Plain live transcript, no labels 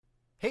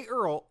Hey,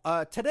 Earl,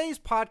 today's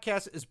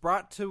podcast is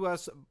brought to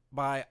us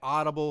by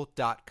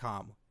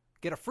Audible.com.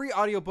 Get a free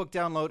audiobook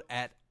download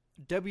at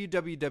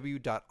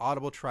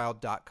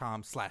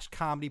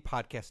www.audibletrial.com/comedy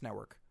podcast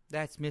network.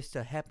 That's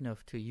Mr.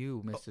 Hepner to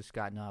you, Mr.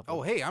 Scott Novel.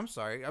 Oh, hey, I'm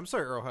sorry,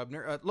 Earl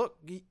Hebner. Look,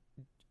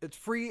 it's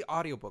free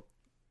audiobook.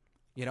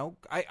 You know,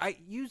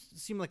 you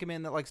seem like a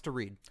man that likes to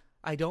read.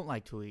 I don't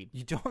like to read.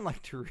 You don't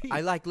like to read?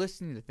 I like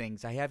listening to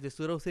things. I have this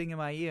little thing in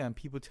my ear, and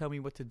people tell me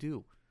what to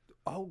do.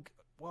 Oh,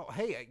 well,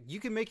 hey, you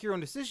can make your own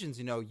decisions,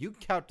 you know. You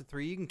can count to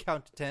 3, you can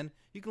count to 10,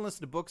 you can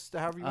listen to books to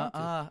however you want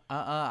to.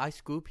 I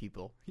screw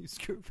people. You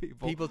screw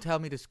people. People tell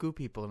me to screw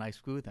people, and I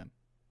screw them.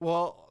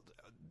 Well,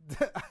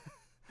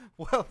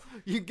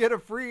 you get a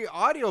free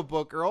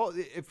audiobook, Earl.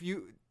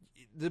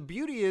 The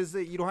beauty is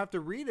that you don't have to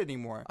read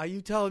anymore. Are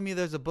you telling me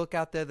there's a book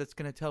out there that's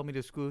going to tell me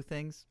to screw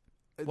things?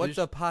 What's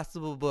a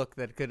possible book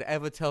that could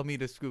ever tell me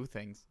to screw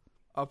things?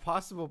 A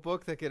possible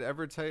book that could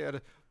ever tell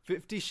you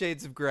 50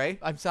 Shades of Grey.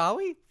 I'm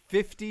sorry?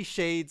 50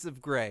 Shades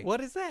of Grey.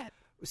 What is that?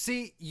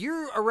 See,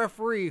 you're a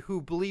referee who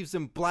believes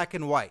in black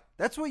and white.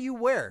 That's what you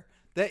wear.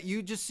 That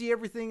you just see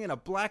everything in a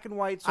black and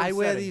white sort of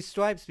wear setting. these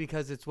stripes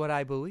because it's what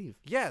I believe.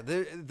 Yeah,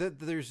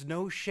 there's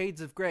no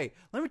shades of gray.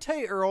 Let me tell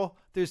you, Earl,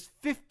 there's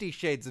 50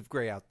 shades of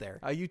gray out there.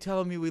 Are you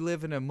telling me we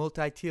live in a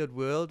multi-tiered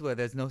world where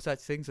there's no such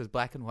things as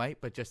black and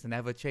white, but just an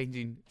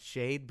ever-changing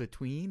shade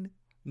between?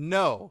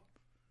 No.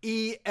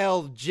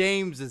 E.L.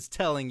 James is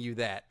telling you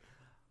that.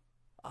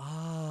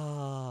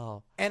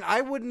 Oh. And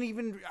I wouldn't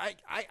even,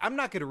 I'm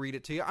not going to read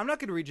it to you. I'm not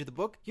going to read you the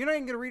book. You're not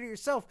even going to read it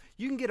yourself.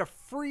 You can get a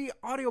free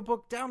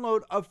audiobook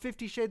download of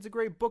 50 Shades of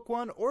Grey, Book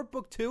 1 or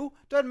Book 2.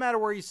 Doesn't matter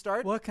where you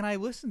start. What can I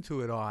listen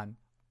to it on?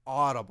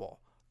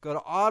 Audible. Go to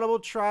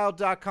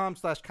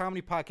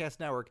audibletrial.com/comedy podcast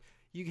network.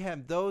 You can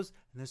have those,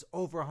 and there's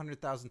over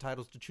 100,000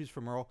 titles to choose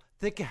from, Earl.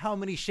 Think of how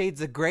many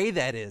shades of gray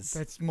that is.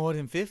 That's more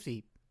than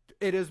 50.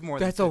 It is more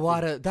than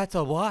 50. That's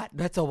a lot.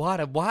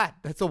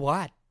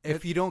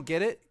 If you don't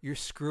get it, you're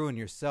screwing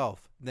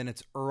yourself. Then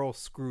it's Earl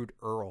screwed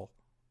Earl.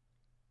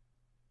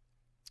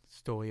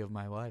 Story of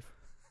my life.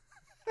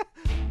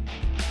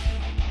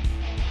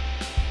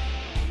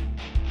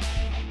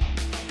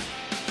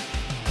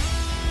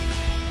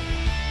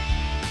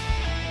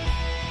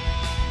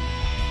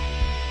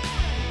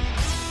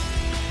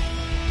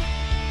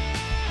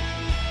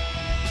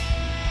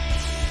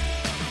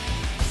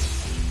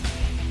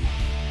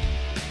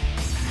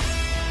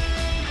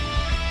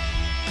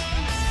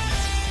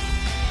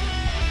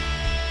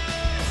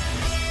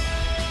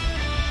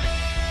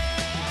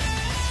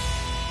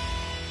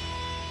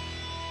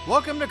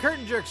 Welcome to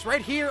Curtain Jerks,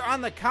 right here on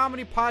the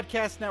Comedy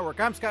Podcast Network.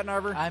 I'm Scott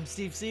Narver. I'm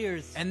Steve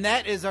Sears. And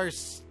that is our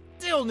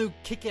still new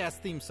kick-ass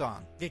theme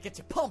song. It gets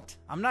you pumped.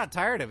 I'm not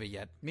tired of it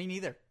yet. Me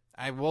neither.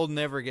 I will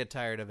never get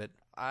tired of it.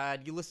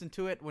 Do you listen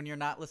to it when you're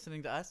not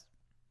listening to us?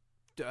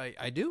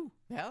 I do.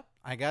 Yeah?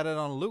 I got it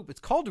on a loop. It's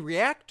called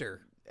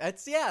Reactor. A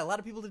lot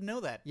of people didn't know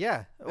that.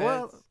 Yeah.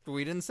 Well,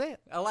 we didn't say it.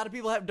 A lot of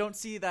people don't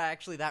see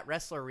that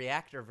wrestler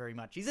Reactor very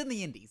much. He's in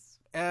the indies.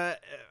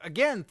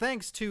 Again,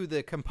 thanks to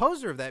the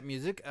composer of that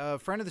music, a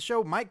friend of the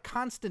show, Mike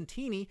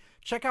Constantini.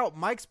 Check out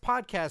Mike's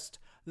podcast,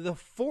 The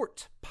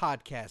Fort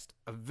Podcast,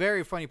 a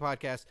very funny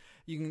podcast.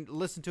 You can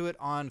listen to it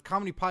on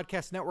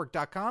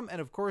comedypodcastnetwork.com and,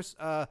 of course,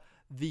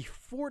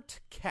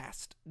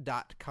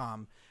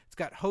 thefortcast.com. It's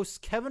got hosts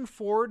Kevin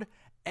Ford,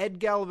 Ed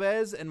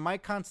Galvez, and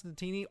Mike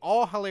Constantini,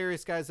 all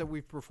hilarious guys that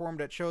we've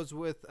performed at shows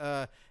with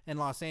in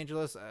Los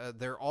Angeles.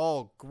 They're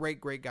all great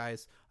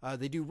guys.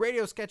 They do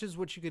radio sketches,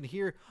 which you can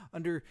hear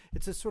under,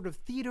 it's a sort of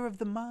theater of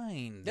the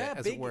mind,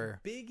 as it were.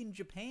 Big in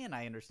Japan,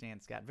 I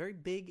understand, Scott. Very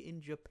big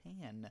in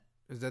Japan.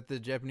 Is that the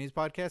Japanese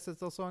podcast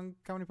that's also on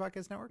Comedy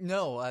Podcast Network?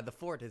 No, The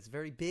Fort is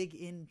very big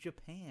in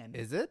Japan.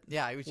 Is it?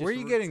 Yeah. It was just Where are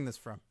you getting this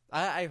from?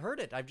 I heard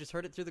it. I've just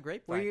heard it through the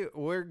grapevine.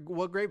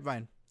 What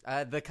grapevine?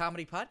 The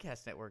Comedy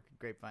Podcast Network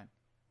grapevine.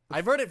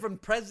 I've heard it from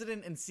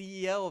President and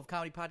CEO of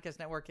Comedy Podcast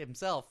Network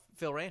himself,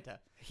 Phil Ranta.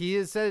 He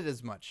has said it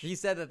as much. He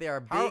said that they are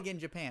big in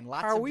Japan.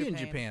 How are we in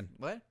Japan?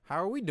 What? How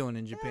are we doing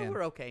in Japan? Yeah,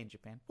 we're okay in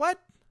Japan. What?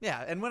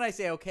 Yeah, and when I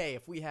say okay,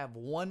 if we have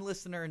one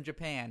listener in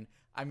Japan,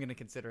 I'm going to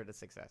consider it a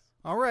success.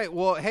 All right.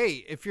 Well,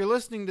 hey, if you're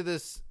listening to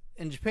this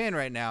in Japan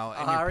right now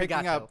and you're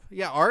picking up,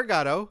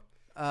 arigato,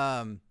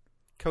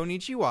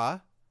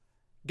 konnichiwa,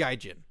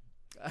 gaijin.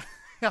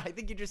 I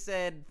think you just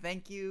said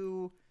thank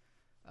you.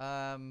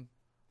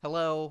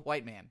 Hello,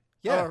 white man.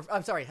 Yeah. Or,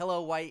 I'm sorry.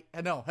 Hello, white.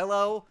 No,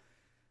 hello.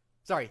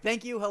 Sorry.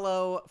 Thank you.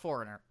 Hello,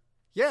 foreigner.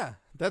 Yeah,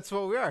 that's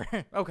what we are.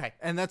 Okay.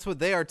 And that's what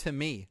they are to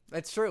me.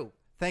 That's true.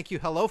 Thank you.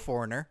 Hello,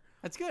 foreigner.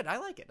 That's good. I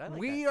like it.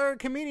 We are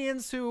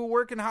comedians who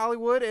work in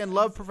Hollywood and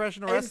love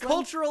professional wrestling. And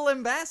cultural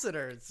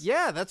ambassadors.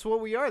 Yeah, that's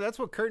what we are. That's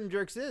what Curtain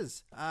Jerks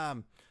is.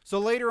 So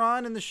later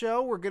on in the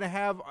show, we're going to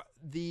have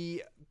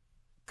the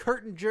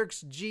Curtain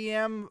Jerks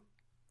GM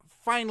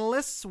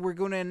finalists. We're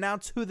going to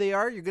announce who they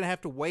are. You're going to have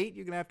to wait.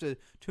 You're going to have to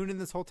tune in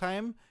this whole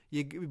time.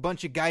 You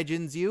bunch of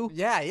gaijins, you.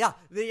 Yeah.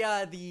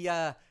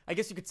 The I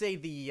guess you could say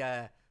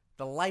the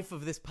the life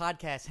of this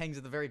podcast hangs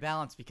at the very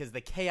balance because the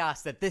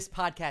chaos that this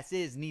podcast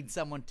is needs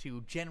someone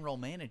to general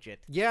manage it.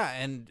 Yeah,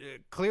 and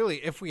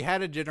clearly, if we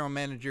had a general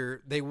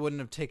manager, they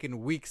wouldn't have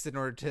taken weeks in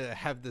order to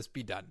have this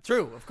be done.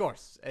 True, of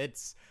course.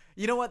 It's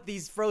you know what?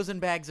 These frozen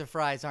bags of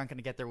fries aren't going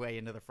to get their way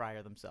into the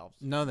fryer themselves.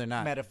 No, they're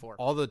not. Metaphor.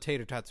 All the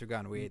tater tots are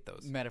gone. We ate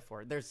those.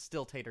 Metaphor. There's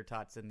still tater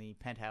tots in the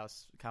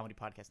Penthouse Comedy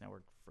Podcast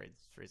Network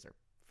freezer.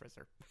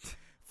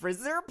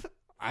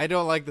 I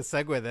don't like the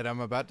segue that I'm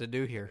about to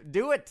do here.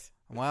 Do it.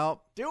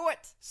 Well, Do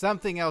it.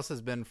 something else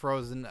has been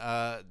frozen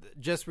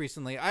just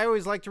recently. I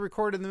always like to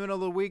record in the middle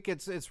of the week.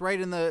 It's right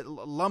in the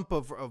lump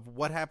of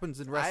what happens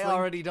in wrestling. I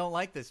already don't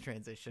like this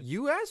transition.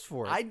 You asked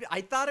for it.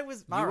 I thought it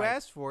was. You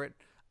asked for it.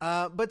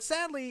 But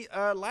sadly,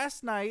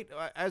 last night,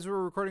 as we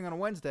were recording on a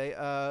Wednesday,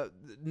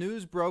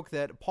 news broke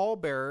that Paul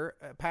Bearer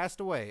passed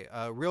away.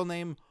 Real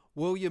name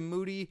William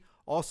Moody,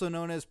 also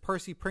known as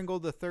Percy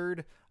Pringle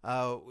III.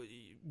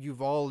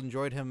 You've all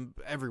enjoyed him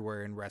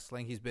everywhere in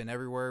wrestling. He's been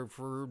everywhere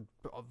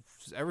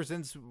ever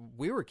since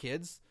we were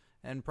kids,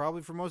 and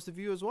probably for most of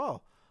you as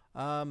well.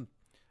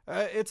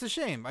 It's a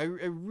shame. I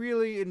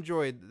really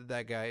enjoyed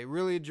that guy. I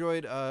really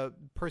enjoyed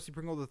Percy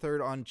Pringle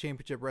III on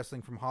Championship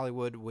Wrestling from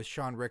Hollywood with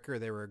Shawn Ricker.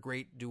 They were a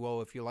great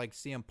duo. If you like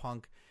CM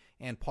Punk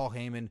and Paul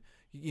Heyman,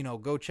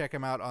 go check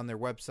them out on their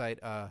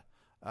website.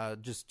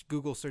 Just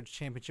Google search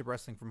Championship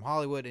Wrestling from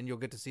Hollywood, and you'll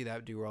get to see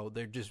that duo.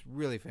 They're just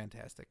really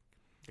fantastic.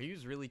 He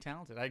was really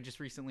talented. I just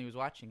recently was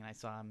watching, and I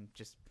saw him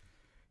just...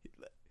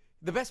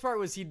 The best part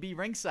was he'd be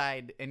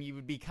ringside, and you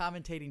would be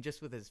commentating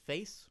just with his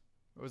face.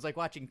 It was like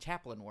watching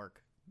Chaplin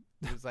work.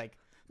 It was like...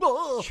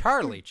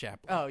 Charlie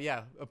Chaplin. Oh,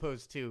 yeah,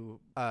 opposed to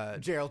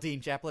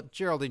Geraldine Chaplin.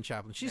 Geraldine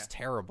Chaplin. She's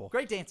terrible.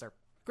 Great dancer.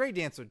 Great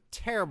dancer.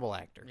 Terrible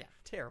actor. Yeah,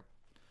 terrible.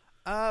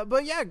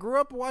 But yeah, grew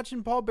up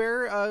watching Paul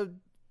Bearer.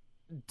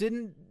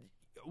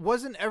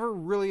 Wasn't ever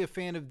really a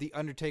fan of The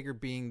Undertaker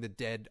being the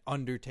dead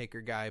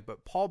Undertaker guy,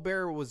 but Paul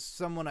Bearer was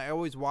someone I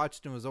always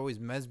watched and was always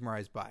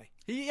mesmerized by.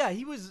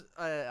 He was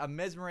a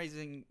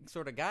mesmerizing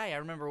sort of guy. I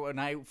remember when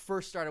I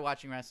first started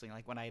watching wrestling,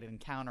 like when I'd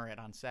encounter it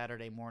on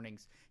Saturday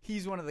mornings,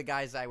 he's one of the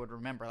guys I would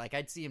remember. Like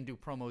I'd see him do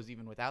promos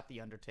even without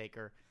The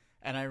Undertaker,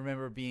 and I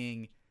remember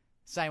being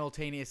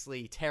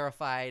simultaneously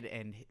terrified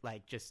and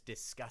like just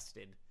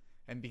disgusted.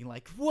 And being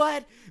like,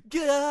 what?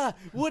 Gah!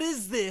 What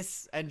is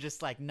this? And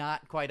just like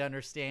not quite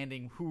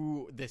understanding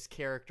who this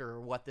character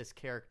or what this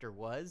character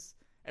was,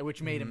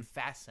 which made him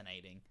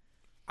fascinating.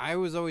 I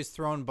was always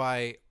thrown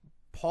by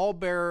Paul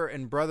Bearer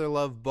and Brother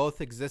Love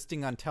both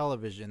existing on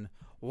television.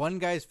 One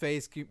guy's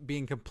face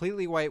being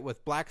completely white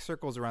with black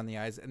circles around the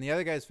eyes, and the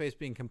other guy's face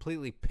being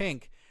completely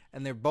pink.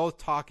 And they're both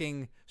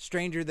talking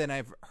stranger than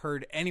I've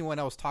heard anyone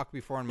else talk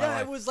before in my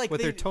life. It was like with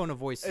their tone of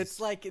voices. It's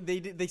like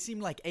they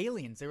seemed like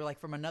aliens. They were like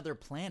from another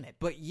planet.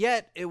 But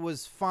yet it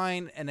was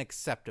fine and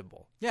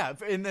acceptable. Yeah,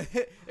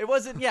 it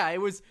wasn't. Yeah,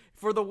 it was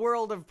for the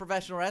world of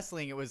professional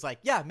wrestling. It was like,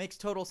 yeah, it makes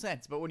total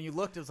sense. But when you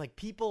looked, it was like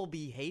people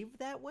behave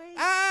that way.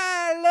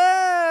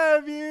 I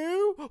love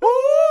you.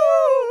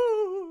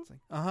 Woo! It's like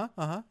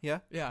yeah.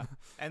 Yeah.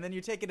 And then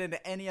you take it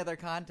into any other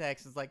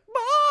context. It's like,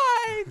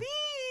 buy these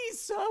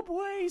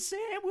Subway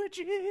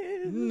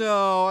sandwiches.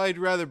 No, I'd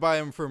rather buy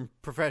them from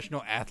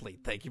professional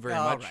athlete. Thank you very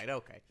much. All right,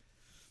 okay.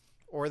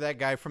 Or that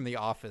guy from The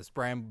Office,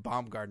 Brian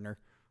Baumgartner.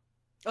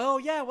 Oh,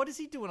 yeah, what is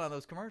he doing on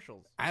those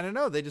commercials? I don't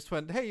know. They just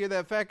went, hey, you're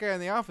that fat guy in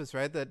The Office,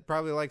 right? That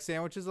probably likes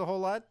sandwiches a whole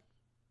lot?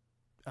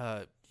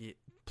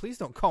 Please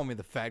don't call me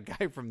the fat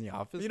guy from The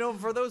Office.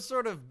 For those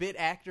sort of bit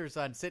actors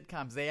on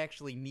sitcoms, they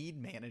actually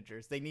need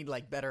managers. They need,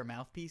 like, better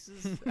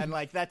mouthpieces. And,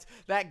 like,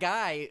 that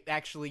guy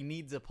actually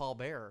needs a Paul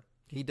Bearer.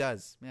 He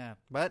does. Yeah.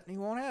 But he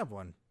won't have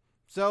one.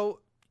 So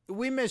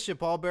we miss you,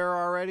 Paul Bearer,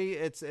 already.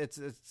 It's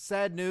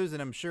sad news,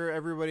 and I'm sure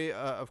everybody,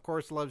 of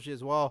course, loves you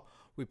as well.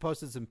 We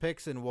posted some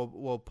pics, and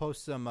we'll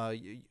post some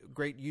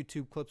great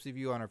YouTube clips of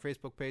you on our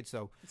Facebook page.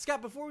 So,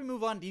 Scott, before we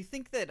move on, do you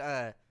think that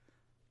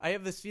I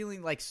have this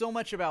feeling like so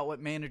much about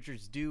what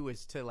managers do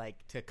is to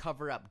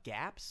cover up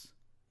gaps?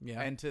 Yeah.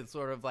 And to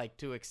sort of like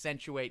to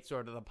accentuate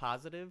sort of the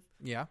positive.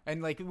 Yeah.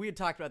 And like we had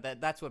talked about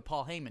that. That's what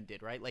Paul Heyman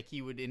did, right? Like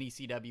he would in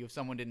ECW, if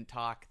someone didn't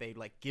talk, they'd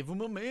like give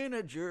him a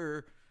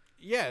manager.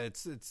 Yeah,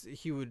 it's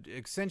he would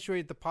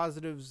accentuate the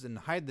positives and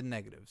hide the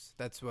negatives.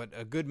 That's what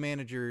a good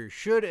manager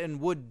should and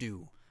would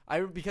do.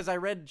 Because I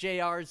read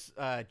JR's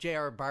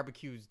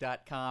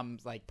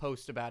JRBarbecues.com's like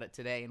post about it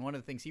today, and one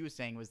of the things he was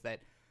saying was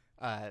that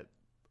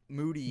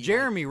Moody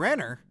Jeremy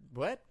Renner.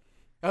 What?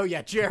 Oh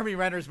yeah,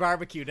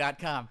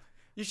 JeremyRennersBarbecue.com.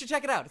 You should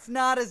check it out. It's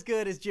not as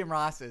good as Jim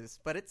Ross's,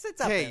 but it's up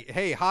there.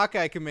 Hey,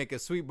 Hawkeye can make a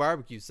sweet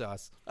barbecue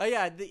sauce. Oh,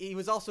 yeah. He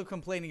was also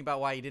complaining about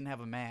why he didn't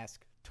have a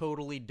mask.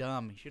 Totally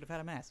dumb. He should have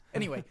had a mask.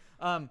 Anyway.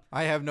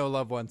 I have no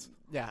loved ones.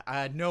 Yeah.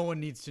 No one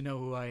needs to know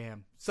who I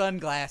am.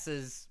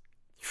 Sunglasses.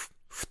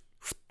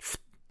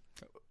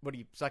 What are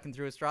you sucking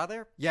through a straw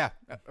there? Yeah.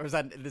 Or is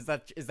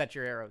that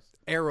your arrows?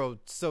 Arrow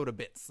soda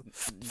bits.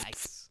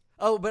 Nice.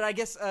 Oh, but I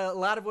guess a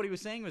lot of what he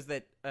was saying was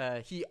that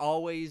he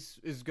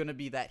always is going to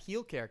be that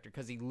heel character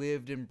because he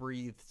lived and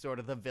breathed sort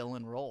of the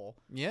villain role.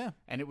 Yeah.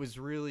 And it was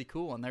really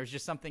cool. And there's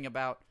just something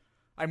about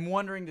 – I'm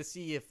wondering to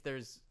see if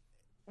there's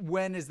 –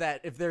 when is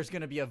that? If there's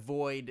going to be a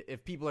void,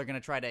 if people are going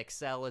to try to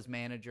excel as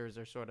managers,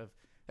 or sort of,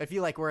 I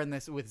feel like we're in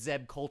this with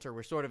Zeb Coulter.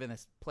 We're sort of in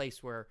this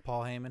place where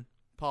Paul Heyman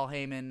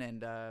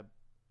and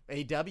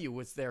AW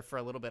was there for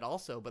a little bit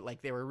also, but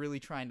like they were really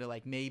trying to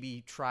like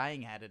maybe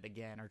trying at it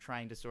again or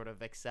trying to sort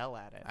of excel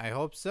at it. I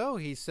hope so.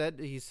 He set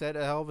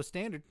a hell of a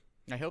standard.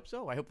 I hope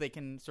so. I hope they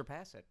can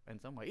surpass it in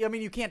some way. I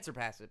mean, you can't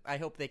surpass it. I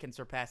hope they can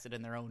surpass it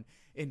in their own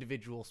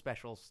individual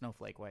special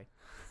snowflake way.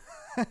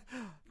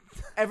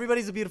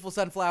 Everybody's a beautiful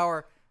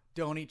sunflower.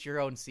 Don't eat your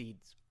own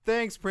seeds.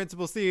 Thanks,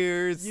 Principal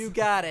Sears. You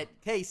got it.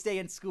 Hey, stay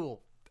in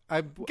school.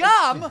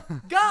 Gum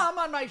Gum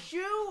on my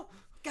shoe?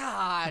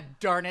 God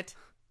darn it.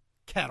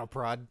 Cattle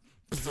prod.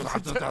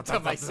 to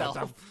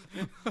myself.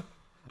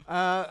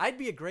 I'd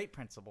be a great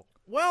principal.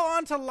 Well,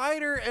 on to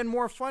lighter and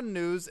more fun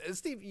news.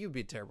 Steve, you'd be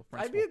a terrible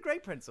principal. I'd be a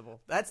great principal.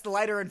 That's the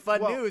lighter and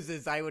fun news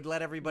is I would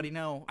let everybody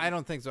know. I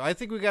don't think so. I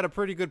think we got a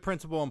pretty good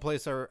principal in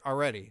place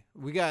already.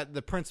 We got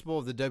the principal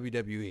of the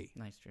WWE.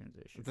 Nice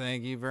transition.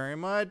 Thank you very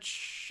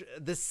much.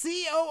 The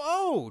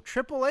COO,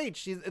 Triple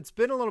H. It's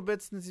been a little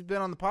bit since he's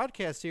been on the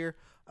podcast here.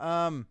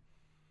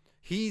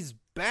 He's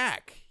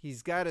back.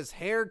 He's got his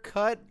hair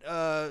cut,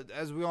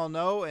 as we all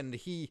know, and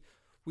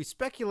we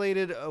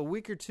speculated a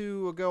week or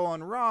two ago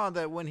on Raw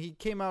that when he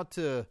came out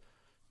to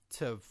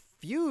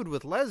feud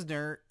with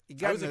Lesnar,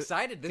 I was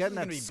excited. This was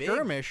going to be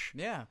skirmish.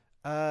 Big.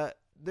 Yeah.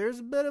 There's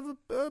a bit of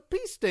a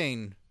pee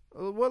stain.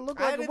 What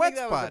looked like a wet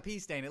spot. Was a pee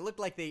stain. It looked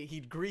like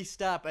he'd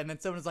greased up, and then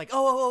someone was like,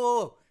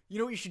 "Oh, you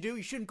know what you should do?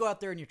 You shouldn't go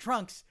out there in your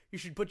trunks. You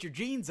should put your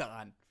jeans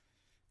on."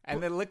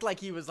 And then it looked like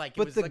he was like,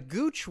 but the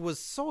gooch was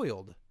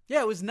soiled.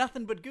 Yeah, it was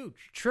nothing but gooch.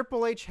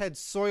 Triple H had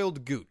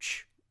soiled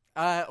gooch.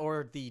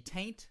 Or the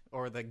taint,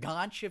 or the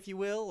gaunch, if you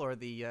will, or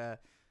the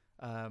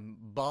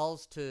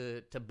balls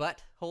to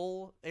butt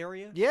hole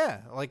area.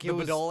 Yeah, like the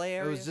Bedolla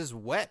area. It was just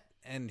wet,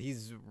 and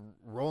he's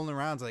rolling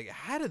around. It's like,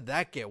 how did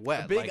that get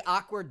wet? A big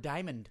awkward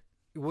diamond.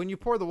 When you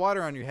pour the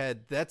water on your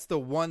head, that's the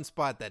one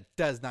spot that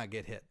does not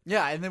get hit.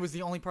 Yeah, and it was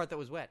the only part that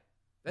was wet.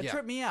 That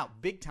tripped me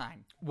out big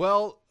time.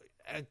 Well,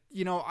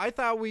 I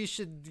thought we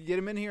should get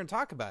him in here and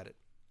talk about it.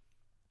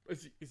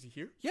 Is he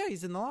here? Yeah,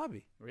 he's in the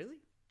lobby. Really?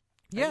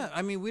 Yeah,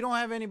 I mean, we don't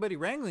have anybody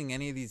wrangling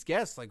any of these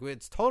guests. Like,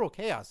 it's total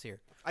chaos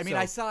here. I mean,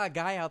 I saw a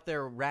guy out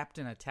there wrapped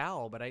in a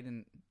towel, but I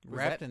didn't...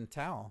 Wrapped in a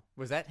towel.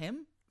 Was that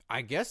him?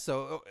 I guess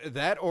so.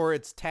 That, or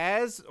it's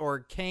Taz, or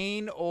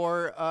Kane,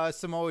 or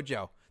Samoa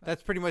Joe.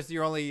 That's pretty much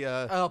your only...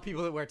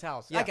 people that wear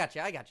towels. Yeah. I got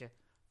you.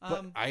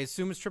 But I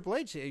assume it's Triple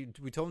H.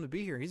 We told him to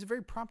be here. He's a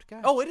very prompt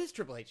guy. Oh, it is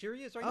Triple H. Here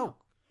he is right now.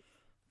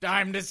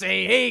 Time to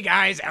say, hey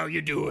guys, how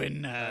you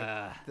doing?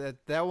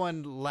 That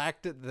one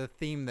lacked the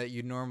theme that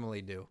you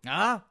normally do.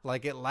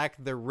 Like it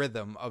lacked the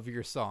rhythm of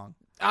your song.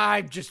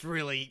 I'm just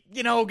really,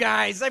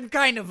 guys, I'm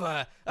kind of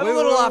I'm a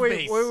little off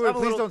base. Wait,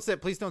 don't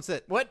sit. Please don't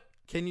sit. What?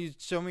 Can you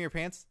show me your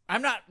pants? I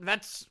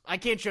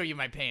can't show you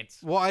my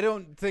pants. Well, I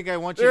don't think I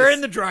want you They're in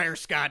the dryer,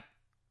 Scott.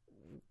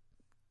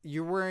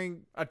 You're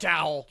wearing a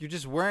towel. You're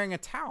just wearing a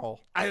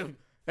towel.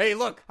 Hey,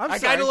 look, I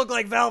kind of look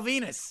like Val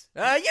Venus.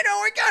 I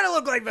kind of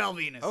look like Val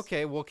Venus.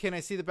 Okay, well, can I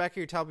see the back of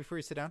your towel before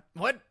you sit down?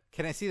 What?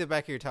 Can I see the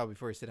back of your towel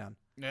before you sit down?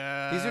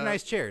 These are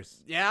nice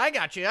chairs. Yeah, I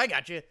got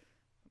you.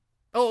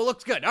 Oh, it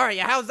looks good. All right,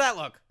 yeah, how's that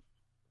look?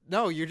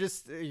 No, you're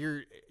just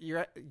you're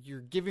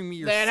giving me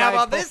your then side how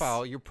about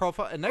profile. This? Your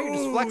profile, and now you're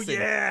just flexing.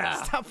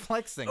 Yeah. Stop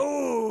flexing.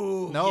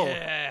 Oh, no,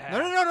 yeah. No,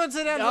 don't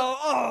sit down. No.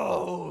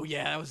 Oh,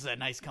 yeah, that was a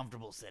nice,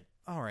 comfortable sit.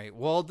 All right.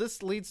 Well,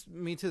 this leads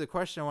me to the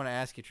question I want to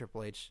ask you,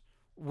 Triple H.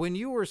 When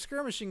you were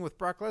skirmishing with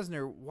Brock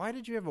Lesnar, why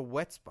did you have a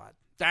wet spot?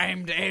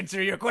 Time to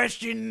answer your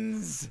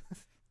questions.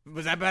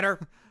 Was that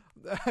better?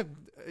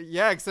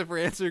 Yeah, except for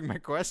answering my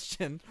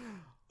question.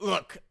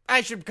 Look,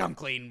 I should come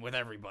clean with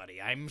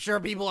everybody. I'm sure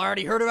people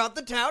already heard about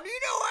the town.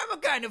 I'm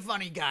a kind of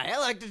funny guy. I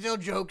like to tell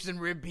jokes and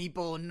rib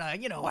people and,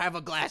 have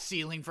a glass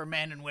ceiling for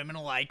men and women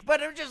alike.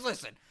 But just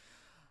listen,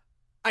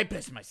 I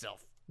pissed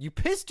myself. You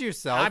pissed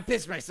yourself? I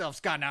pissed myself,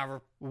 Scott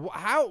Narver.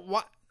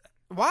 How?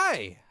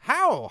 Why?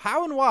 How?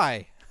 How and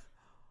why?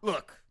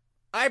 Look,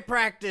 I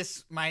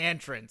practice my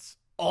entrance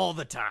all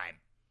the time.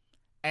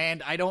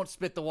 And I don't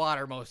spit the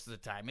water most of the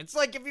time. It's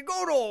like if you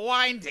go to a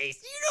wine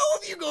taste.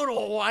 If you go to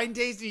a wine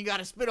taste and you got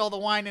to spit all the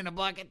wine in a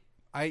bucket.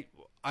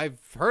 I've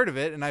heard of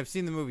it, and I've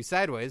seen the movie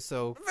Sideways,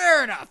 so...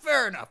 Fair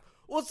enough.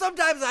 Well,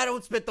 sometimes I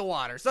don't spit the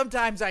water.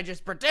 Sometimes I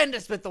just pretend to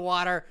spit the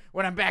water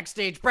when I'm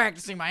backstage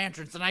practicing my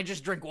entrance, and I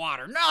just drink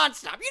water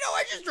nonstop.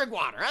 I just drink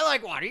water. I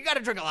like water. You got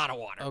to drink a lot of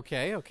water.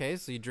 Okay,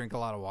 so you drink a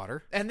lot of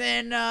water. And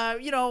then,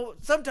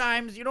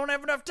 sometimes you don't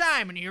have enough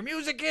time, and your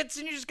music hits,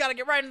 and you just got to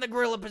get right in the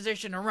gorilla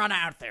position and run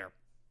out there.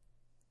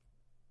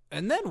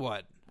 And then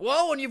what?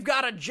 Well, when you've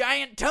got a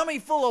giant tummy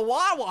full of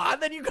Wawa,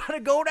 then you got to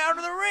go down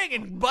to the ring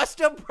and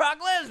bust up Brock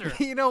Lesnar.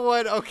 You know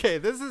what? Okay,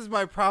 this is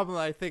my problem,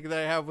 I think, that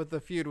I have with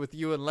the feud with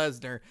you and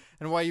Lesnar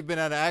and why you've been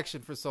out of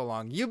action for so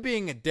long. You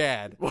being a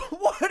dad.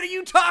 What are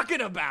you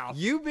talking about?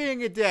 You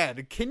being a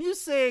dad. Can you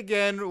say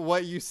again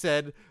what you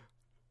said?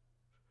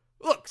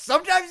 Look,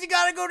 sometimes you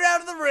gotta go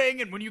down to the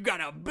ring, and when you got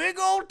a big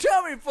old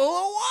tummy full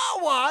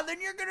of Wawa, then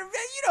you're gonna,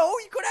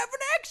 you could have an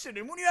action.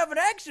 And when you have an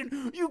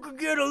action, you could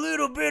get a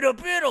little bit of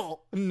piddle.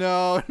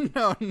 No.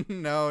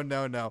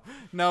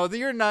 No,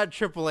 you're not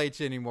Triple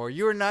H anymore.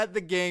 You are not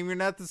the game. You're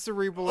not the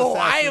cerebral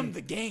assassin. I am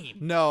the game.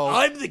 No.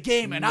 I'm the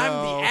game, and I'm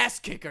No. the ass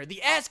kicker.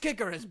 The ass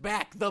kicker is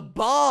back. The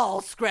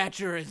ball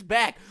scratcher is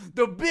back.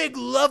 The big,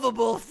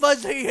 lovable,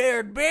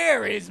 fuzzy-haired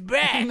bear is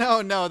back.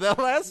 No, that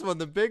last one,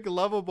 the big,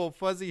 lovable,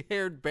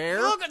 fuzzy-haired bear.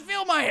 Look and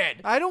feel my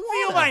head. I don't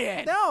Feel wanna. my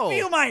head. No.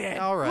 Feel my head.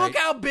 All right. Look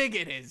how big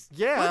it is.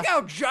 Yeah. Look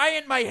how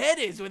giant my head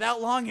is without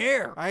long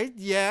hair.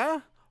 Yeah,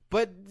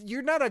 but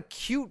you're not a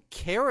cute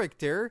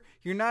character.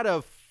 You're not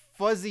a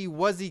fuzzy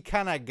wuzzy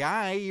kind of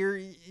guy.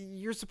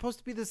 You're supposed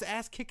to be this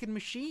ass kicking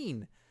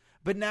machine,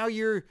 but now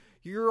you're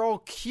all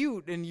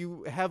cute and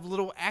you have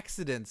little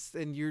accidents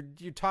and you're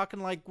talking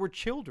like we're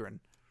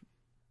children.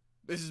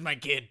 This is my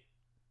kid.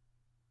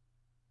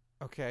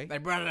 Okay. I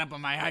brought it up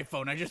on my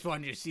iPhone. I just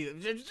wanted you to see it.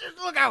 Just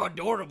look how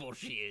adorable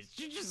she is.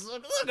 Just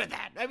look at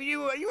that. I mean,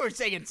 you were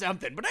saying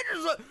something, but I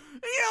just look.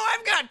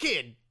 I've got a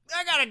kid.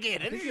 I got a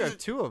kid. I think you have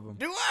two of them.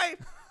 Do I?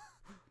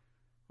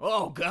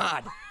 Oh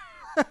God.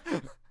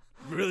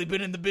 Really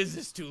been in the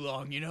business too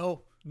long,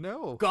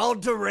 No.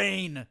 Called to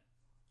reign.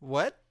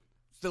 What?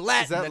 It's the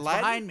Latin Is that that's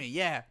Latin? behind me.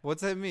 Yeah.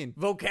 What's that mean?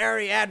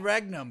 Vocari ad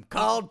regnum.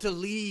 Called to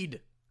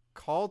lead.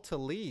 Call to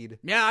lead.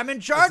 Yeah, I'm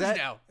in charge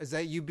now. Is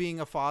that you being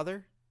a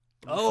father?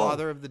 Oh.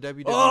 Father of the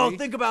WWE? Oh,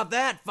 think about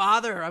that,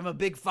 father. I'm a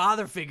big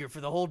father figure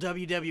for the whole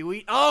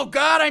WWE. Oh,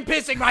 God, I'm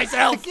pissing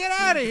myself. Get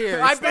out of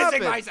here. I'm Stop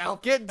pissing it.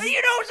 myself. Get...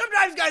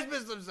 Sometimes guys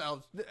piss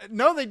themselves.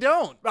 No, they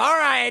don't. All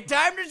right,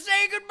 time to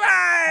say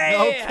goodbye.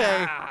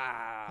 Okay.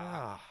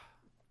 Ah.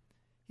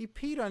 He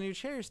peed on your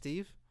chair,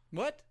 Steve.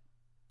 What?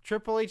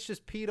 Triple H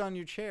just peed on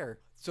your chair.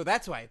 So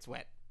that's why it's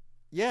wet.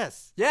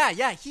 Yes.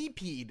 Yeah, he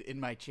peed in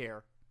my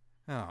chair.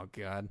 Oh,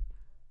 God.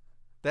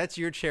 That's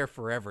your chair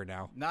forever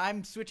now. No,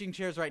 I'm switching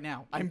chairs right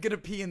now. I'm going to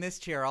pee in this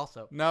chair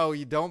also. No,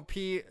 you don't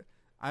pee.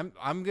 I'm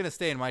going to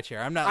stay in my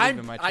chair. I'm not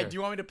leaving my chair. Do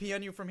you want me to pee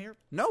on you from here?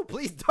 No,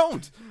 please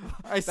don't.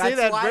 I say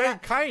that very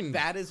kind.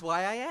 That is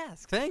why I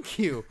asked. Thank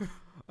you.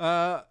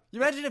 You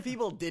imagine if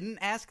people didn't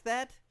ask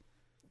that?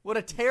 What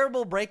a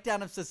terrible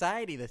breakdown of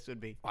society this would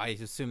be. I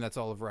assume that's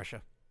all of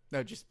Russia.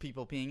 No, just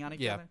people peeing on each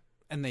Yeah, other?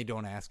 and they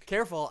don't ask.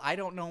 Careful, I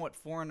don't know what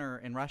foreigner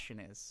in Russian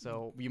is,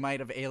 so you might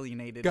have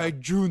alienated.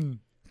 Gaijun.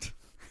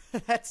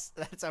 That's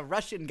a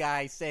Russian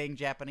guy saying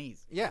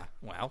Japanese. Yeah,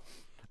 well,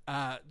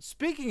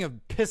 speaking of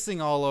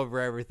pissing all over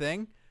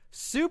everything,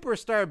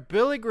 superstar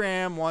Billy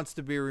Graham wants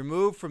to be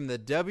removed from the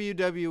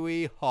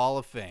WWE Hall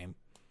of Fame.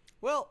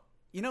 Well,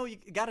 you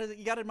gotta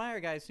admire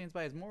a guy who stands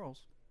by his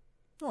morals.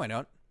 No, I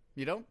don't.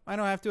 You don't? I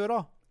don't have to at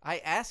all. I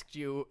asked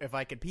you if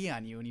I could pee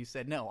on you, and you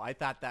said no. I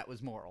thought that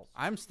was morals.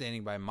 I'm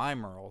standing by my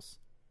Merles.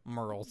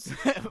 Merle.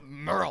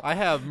 I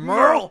have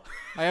Merle.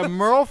 I have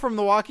Merle from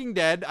The Walking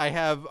Dead. I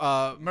have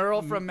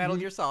Merle from Metal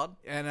Gear Solid.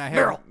 and I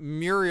have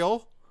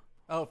Muriel.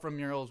 Oh, from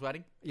Muriel's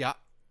wedding. Yeah,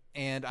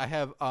 and I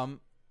have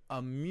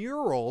a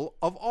mural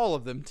of all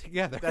of them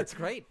together. That's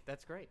great.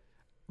 That's great.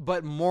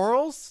 But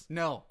morals,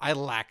 No. I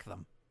lack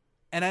them,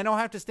 and I don't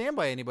have to stand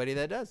by anybody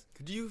that does.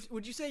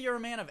 Would you say you're a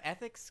man of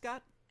ethics,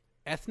 Scott?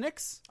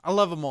 Ethnics, I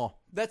love them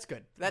all. That's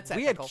good. That's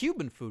We ethical. had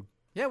Cuban food.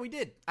 Yeah, we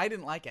did. I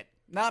didn't like it.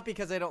 Not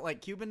because I don't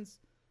like Cubans.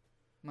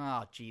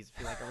 Oh, jeez.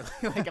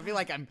 I feel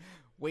like I'm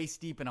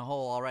waist deep in a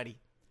hole already.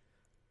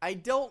 I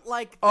don't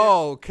like.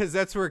 Oh, because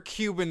that's where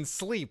Cubans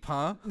sleep,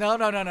 huh? No.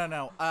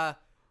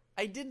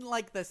 I didn't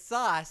like the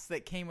sauce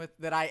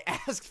that I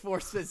asked for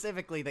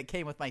specifically that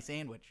came with my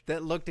sandwich.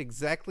 That looked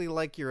exactly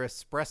like your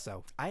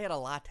espresso. I had a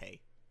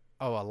latte.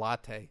 Oh, a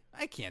latte.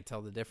 I can't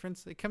tell the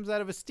difference. It comes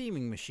out of a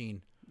steaming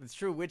machine. It's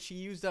true, which he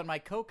used on my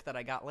Coke that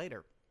I got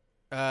later.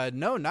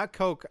 No, not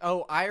Coke.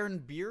 Oh, Iron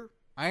Beer?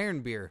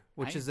 Iron beer,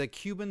 which is a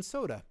Cuban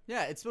soda.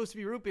 Yeah, it's supposed to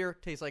be root beer.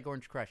 Tastes like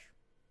Orange Crush.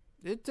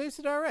 It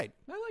tasted all right.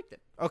 I liked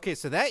it. Okay,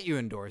 so that you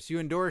endorse. You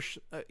endorse.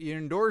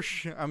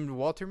 I'm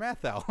Walter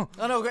Matthau.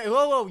 Oh, no, okay.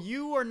 Whoa.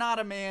 You are not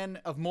a man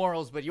of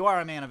morals, but you are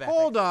a man of ethics.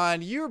 Hold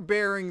on. You're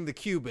burying the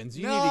Cubans.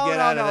 You need to get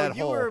out of that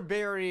hole. You are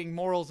burying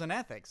morals and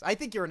ethics. I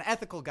think you're an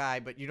ethical guy,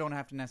 but you don't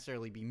have to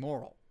necessarily be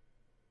moral.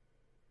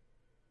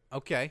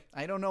 Okay.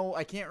 I don't know.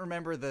 I can't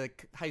remember the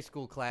high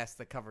school class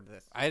that covered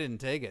this. I didn't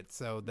take it,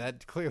 so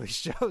that clearly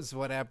shows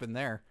what happened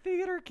there.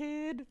 Theater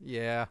kid.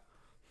 Yeah.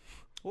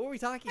 What were we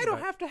talking I about?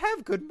 don't have to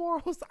have good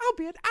morals. I'll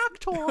be an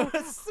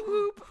actor.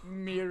 Swoop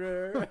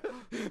mirror.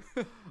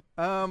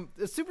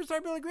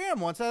 Superstar Billy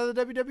Graham wants out of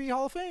the WWE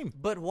Hall of Fame.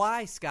 But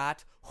why,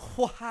 Scott?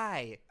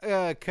 Why?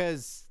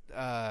 Because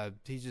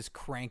he's just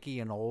cranky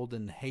and old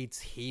and hates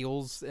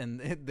heels, and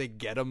they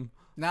get him.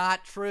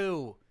 Not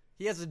true.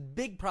 He has a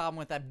big problem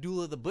with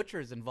Abdullah the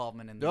Butcher's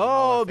involvement in the Hall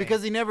Oh, of Fame.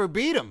 because he never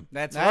beat him.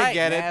 That's I right.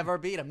 get it. Never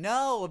beat him.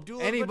 No,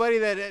 Abdullah. Anybody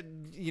that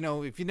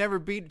if you never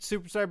beat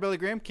Superstar Billy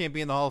Graham, can't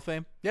be in the Hall of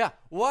Fame. Yeah.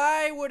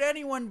 Why would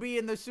anyone be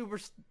in the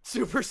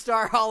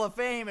Superstar Hall of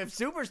Fame if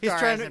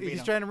Superstar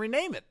He's trying to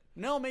rename it.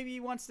 No, maybe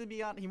he wants to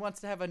be on. He wants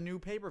to have a new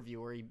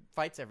pay-per-view where he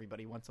fights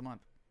everybody once a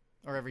month.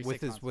 Or every with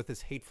 6 his months. with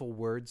his hateful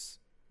words.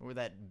 Or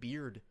that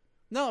beard.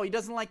 No, he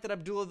doesn't like that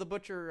Abdullah the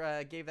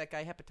Butcher gave that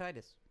guy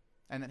hepatitis.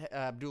 And that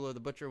Abdullah the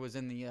Butcher was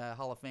in the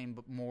Hall of Fame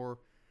but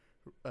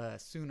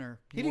sooner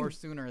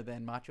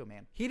than Macho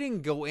Man. He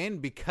didn't go in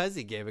because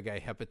he gave a guy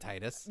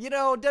hepatitis. You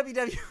know,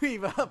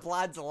 WWE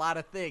applauds a lot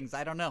of things.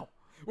 I don't know.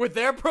 With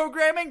their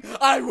programming,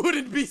 I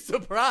wouldn't be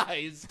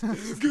surprised.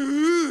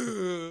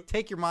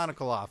 Take your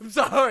monocle off. I'm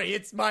sorry,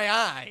 it's my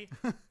eye.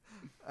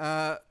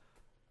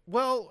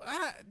 Well,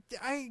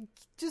 I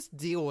just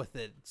deal with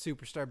it,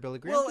 superstar Billy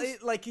Graham. Well,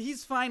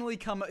 he's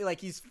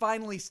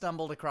finally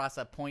stumbled across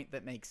a point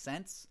that makes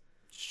sense.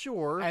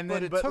 Sure, And but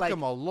then- it but, took like,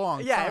 him a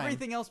long Yeah, time.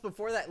 everything else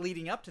before that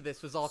leading up to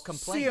this was all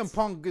complaints. CM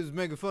Punk is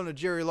making fun of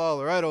Jerry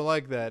Lawler. I don't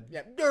like that.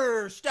 Yeah,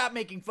 stop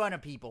making fun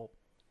of people.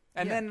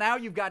 And Yeah. then now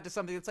you've got to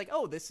something that's like,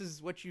 oh, this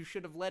is what you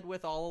should have led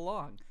with all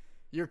along.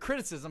 Your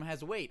criticism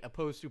has weight,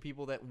 opposed to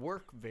people that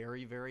work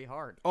very, very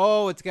hard.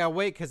 Oh, it's got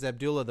weight because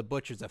Abdullah the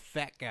Butcher's a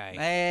fat guy.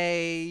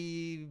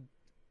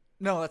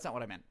 No, that's not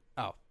what I meant.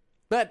 Oh.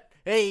 But,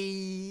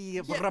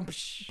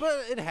 brumpsh.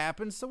 But it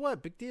happens, so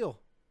what? Big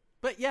deal.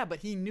 But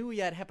he knew he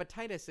had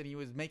hepatitis, and he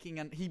was making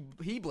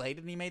he bladed,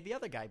 and he made the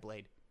other guy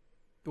blade.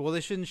 Well,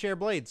 they shouldn't share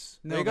blades.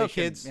 No, There you they go,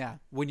 shouldn't. kids. Yeah.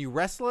 When you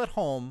wrestle at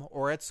home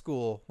or at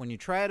school, when you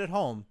try it at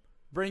home,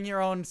 Bring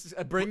your own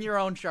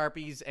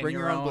Sharpies and Bring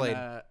your own blade.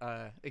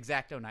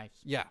 X-Acto knives.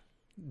 yeah,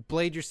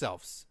 blade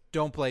yourselves.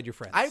 Don't blade your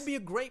friends. I'd be a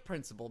great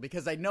principal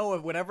because I know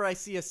whenever I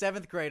see a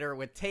 7th grader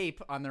with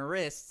tape on their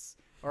wrists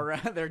or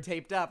they're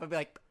taped up, I'd be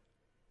like,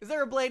 is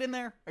there a blade in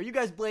there? Are you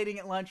guys blading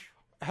at lunch?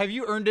 Have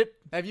you earned it?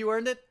 Have you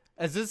earned it?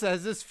 Has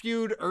this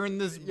feud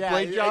earned this Yeah,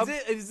 blade job?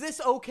 Is this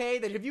okay?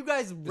 That have you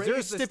guys raised there a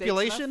the stakes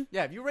stipulation? enough?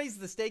 Yeah, have you raised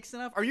the stakes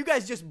enough? Are you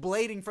guys just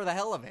blading for the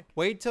hell of it?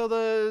 Wait till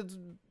the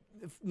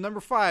number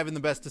 5 in the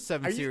best of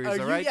 7 series,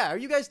 all right? Yeah, are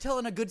you guys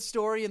telling a good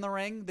story in the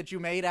ring that you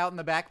made out in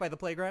the back by the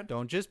playground?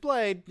 Don't just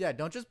blade. Yeah,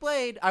 don't just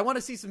blade. I want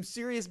to see some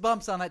serious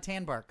bumps on that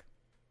tan bark.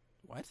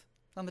 What?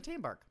 On the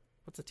tan bark.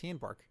 What's a tan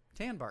bark?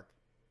 Tan bark.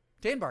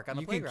 Tan bark on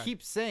the You playground. can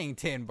keep saying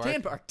tan bark.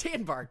 Tan bark.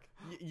 Tan bark.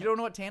 You don't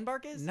know what tan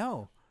bark is?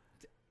 No.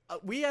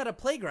 We had a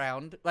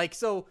playground.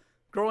 So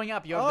growing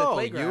up, you have the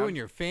playground. you and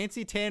your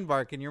fancy tan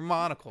bark and your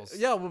monocles.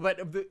 Yeah,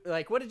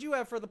 but what did you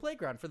have for the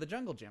playground, for the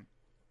jungle gym?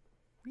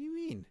 What do you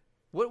mean?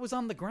 What was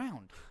on the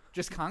ground?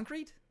 Just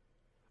concrete?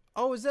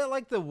 Oh, is that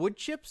like the wood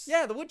chips?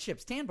 Yeah, the wood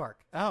chips, tan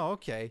bark. Oh,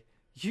 okay.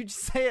 You just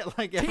say it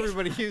like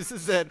everybody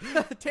uses it.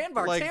 Tan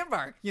bark, like, tan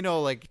bark. You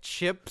know, like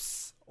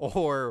chips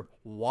or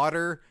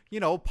water. You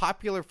know,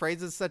 popular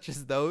phrases such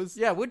as those.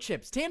 Yeah, wood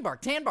chips, tan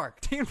bark, tan bark.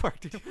 Tan bark.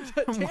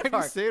 Why do you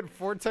bark. say it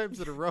 4 times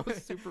in a row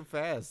super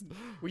fast?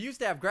 We used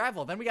to have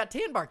gravel, then we got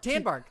tan bark,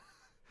 tan bark.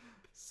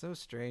 So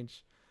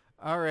strange.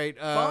 All right.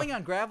 Falling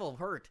on gravel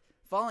hurt.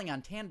 Falling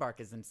on tan bark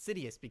is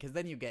insidious because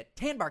then you get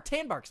tan bark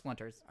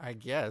splinters. I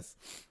guess.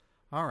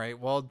 All right.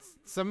 Well,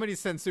 somebody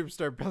send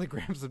Superstar Billy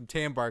Graham some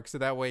tan bark so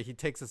that way he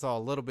takes us all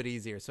a little bit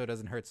easier so it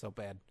doesn't hurt so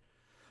bad.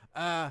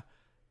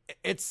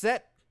 It's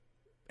set.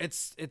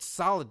 It's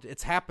solid.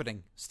 It's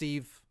happening,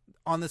 Steve.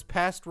 On this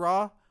past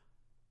Raw,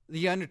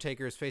 The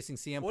Undertaker is facing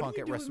CM What are Punk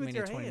you at doing with WrestleMania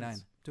your 29.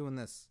 hands? Doing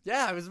this.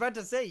 Yeah, I was about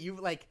to say,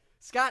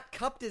 Scott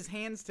cupped his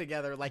hands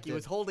together like he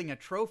was holding a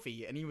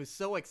trophy, and he was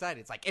so excited.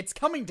 It's like, it's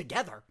coming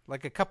together.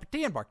 Like a cup of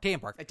tan bark. Tan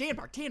bark. Like, tan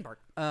bark, tan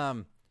bark.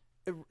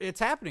 It's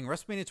happening.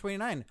 WrestleMania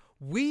 29.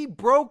 We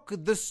broke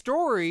the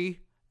story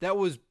that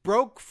was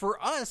broke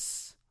for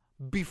us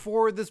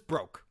before this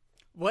broke.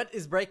 What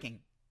is breaking?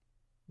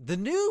 The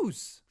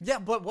news. Yeah,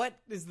 but what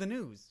is the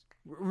news?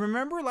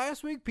 Remember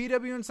last week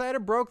PW Insider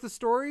broke the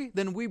story,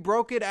 then we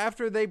broke it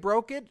after they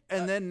broke it,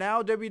 and then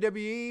now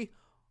WWE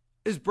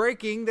is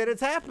breaking that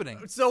it's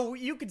happening. So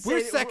you could say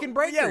We're second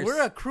breakers. Yeah,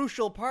 we're a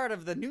crucial part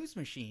of the news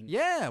machine.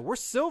 Yeah, we're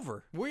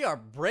silver. We are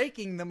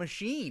breaking the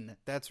machine.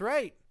 That's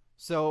right.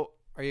 So,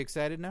 are you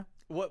excited now?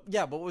 What?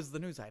 Yeah, what was the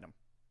news item?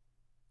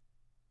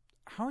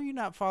 How are you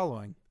not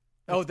following?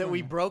 Oh, that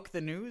we broke the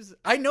news?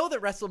 I know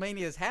that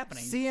WrestleMania is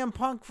happening. CM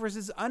Punk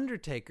versus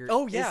Undertaker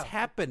yeah. is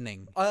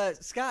happening.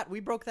 Scott, we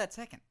broke that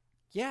second.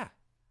 Yeah.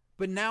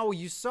 But now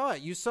you saw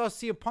it. You saw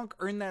CM Punk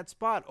earn that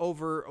spot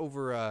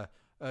over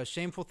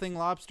Shameful Thing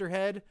Lobster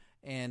Head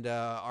and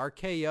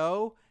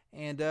RKO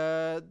and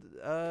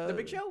The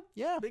Big Show?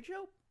 Yeah. Big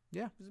Show?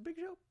 Yeah. It was a big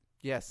show?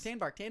 Yes. Tan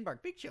bark,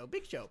 big show,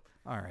 big show.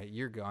 All right,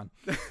 you're gone.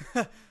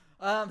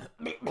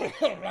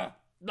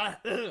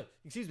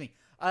 Excuse me.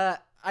 I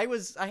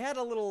had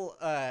a little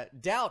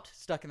doubt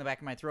stuck in the back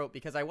of my throat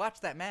because I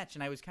watched that match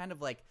and I was kind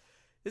of like,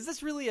 is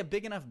this really a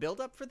big enough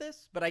build-up for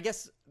this? But I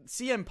guess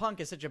CM Punk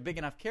is such a big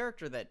enough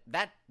character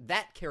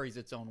that carries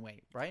its own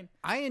weight, right?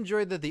 I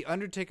enjoyed that The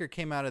Undertaker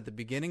came out at the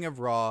beginning of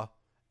Raw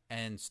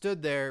and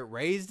stood there,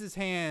 raised his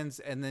hands,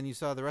 and then you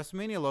saw the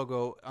WrestleMania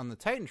logo on the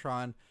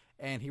Titantron,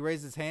 and he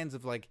raised his hands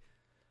of like,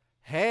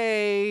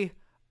 hey,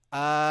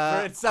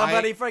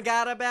 somebody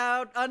forgot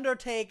about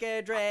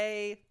Undertaker,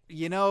 Dre.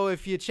 You know,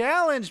 if you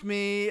challenge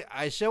me,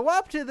 I show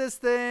up to this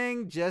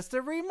thing. Just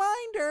a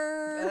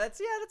reminder. That's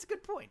a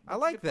good point. I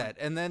like that.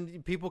 And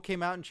then people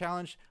came out and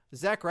challenged.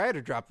 Zack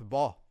Ryder dropped the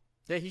ball.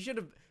 Yeah, he should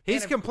have.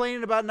 He's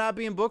complaining about not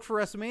being booked for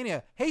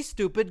WrestleMania. Hey,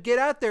 stupid, get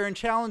out there and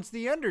challenge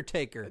The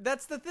Undertaker.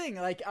 That's the thing.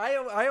 Like,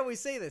 I always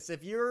say this.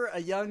 If you're a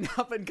young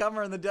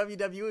up-and-comer in the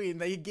WWE and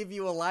they give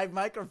you a live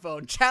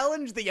microphone,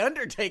 challenge The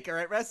Undertaker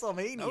at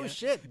WrestleMania. Oh,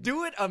 shit.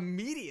 Do it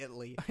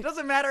immediately. It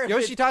doesn't matter if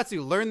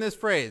Yoshitatsu, learn this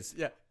phrase.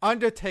 Yeah.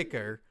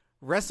 Undertaker,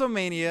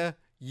 WrestleMania,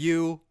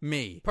 you,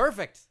 me.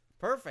 Perfect.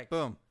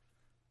 Boom.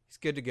 He's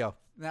good to go.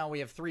 Now we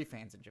have 3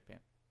 fans in Japan.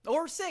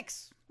 Or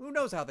 6. Who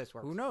knows how this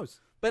works? Who knows?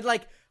 But,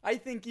 like, I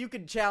think you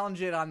could challenge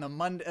it on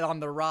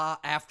the Raw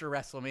after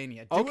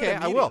WrestleMania. Do Okay,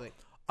 it I will. immediately.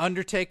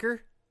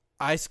 Undertaker,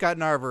 I, Scott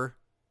Narver,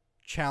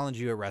 challenge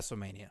you at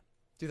WrestleMania.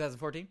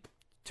 2014?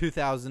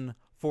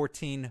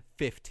 2014,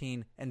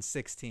 15, and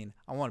 16.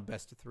 I want a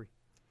best of 3.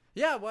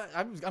 Yeah, well,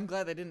 I'm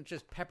glad they didn't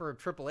just pepper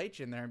Triple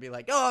H in there and be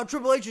like, oh,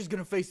 Triple H is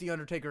going to face The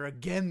Undertaker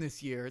again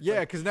this year. It's Yeah,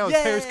 like, because now his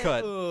hair's yeah,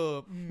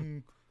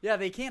 cut. Yeah,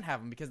 they can't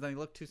have them because they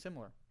look too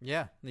similar.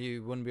 Yeah,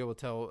 you wouldn't be able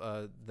to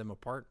tell them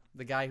apart.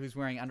 The guy who's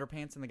wearing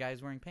underpants and the guy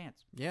who's wearing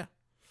pants. Yeah.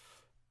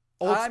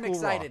 I'm School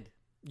excited.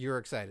 Raw. You're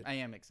excited. I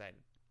am excited.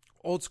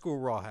 Old School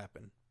Raw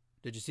happened.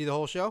 Did you see the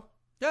whole show?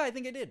 Yeah, I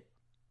think I did.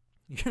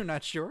 You're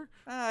not sure?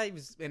 I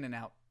was in and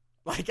out.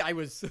 Like, I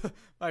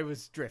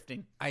was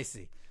drifting. I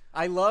see.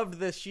 I loved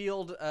the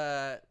Shield.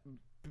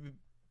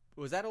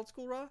 Was that Old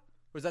School Raw? Or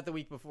was that the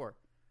week before?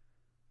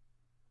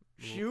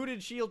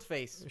 Shooted Shield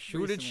face.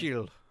 Shooted recently.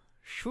 Shield.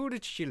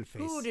 Shooted Shield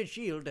face. Who did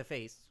Shield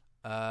face?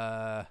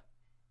 I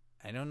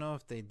don't know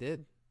if they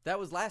did. That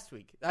was last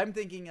week. I'm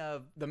thinking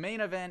of the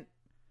main event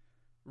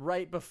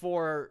right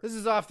before. This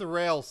is off the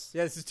rails.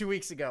 Yeah, this is 2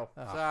 weeks ago.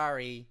 Oh.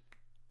 Sorry.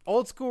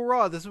 Old School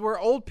Raw. This is where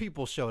old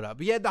people showed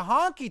up. He had the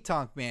Honky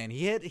Tonk Man.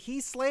 He had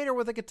Heath Slater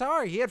with a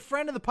guitar. He had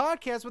friend of the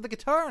podcast with a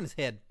guitar on his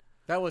head.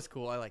 That was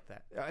cool. I like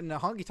that. And the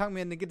Honky Tonk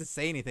Man didn't get to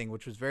say anything,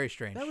 which was very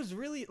strange. That was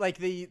really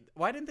like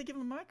why didn't they give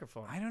him a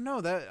microphone? I don't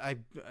know.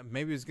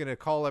 Maybe he was gonna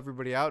call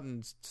everybody out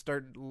and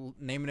start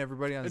naming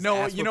everybody on his No,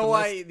 ass you know whooping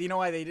why? list. You know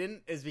why they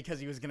didn't? Is because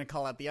he was going to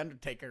call out the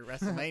Undertaker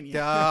at WrestleMania.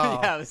 Oh,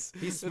 Yeah, he's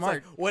it's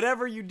smart. like,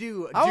 whatever you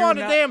do, I do want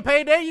not, a damn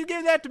payday. You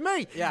give that to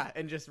me. Yeah,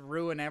 and just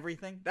ruin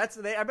everything.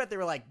 I bet they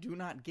were like, do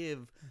not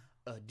give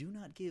the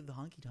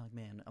Honky Tonk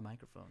Man a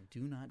microphone.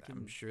 Do not give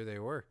I'm him. sure they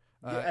were.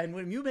 And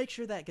when you make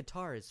sure that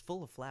guitar is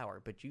full of flour,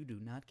 but you do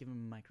not give him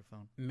a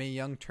microphone. Mae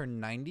Young turned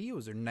 90. It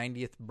was her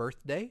 90th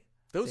birthday.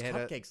 Those They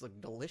had cupcakes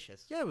look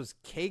delicious. Yeah, it was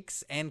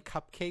cakes and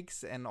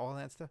cupcakes and all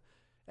that stuff.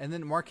 And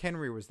then Mark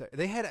Henry was there.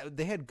 They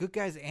had good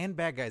guys and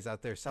bad guys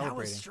out there That celebrating.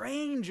 was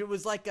strange. It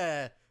was like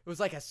a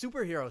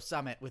superhero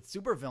summit with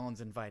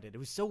supervillains invited. It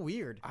was so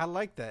weird. I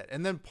like that.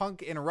 And then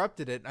Punk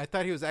interrupted it. I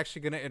thought he was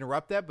actually going to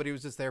interrupt that, but he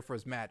was just there for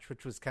his match,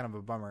 which was kind of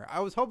a bummer. I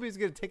was hoping he was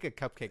going to take a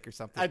cupcake or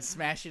something. I'd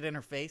smash it in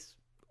her face.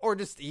 Or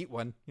just eat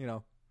one, you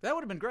know. That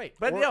would have been great.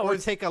 But Or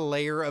take a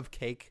layer of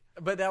cake.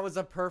 But that was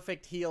a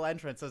perfect heel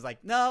entrance. I was like,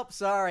 nope,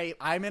 sorry,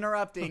 I'm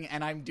interrupting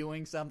and I'm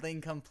doing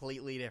something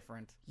completely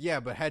different.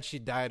 Yeah, but had she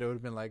died, it would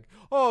have been like,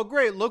 oh,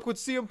 great, look what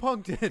CM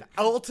Punk did.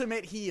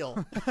 Ultimate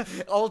heel.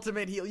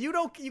 Ultimate heel. You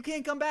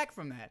can't come back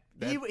from that.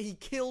 He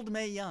killed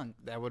Mae Young.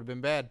 That would have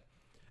been bad.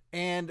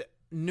 And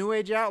New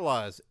Age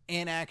Outlaws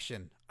in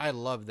action. I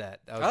love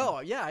that.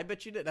 Yeah, I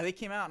bet you did. They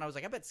came out and I was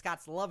like, I bet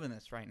Scott's loving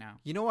this right now.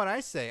 You know what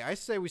I say? I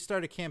say we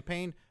start a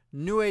campaign,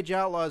 New Age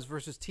Outlaws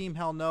versus Team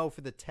Hell No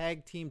for the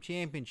Tag Team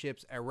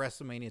Championships at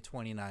WrestleMania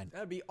 29.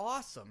 That'd be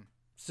awesome.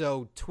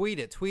 So tweet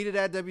it. Tweet it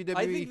at WWE.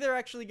 I think they're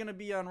actually going to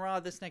be on Raw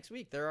this next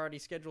week. They're already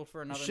scheduled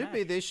for another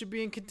match. They should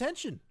be in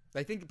contention.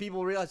 I think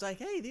people realize, like,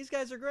 hey, these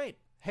guys are great.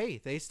 Hey,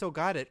 they still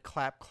got it.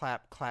 Clap,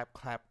 clap, clap,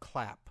 clap,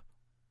 clap.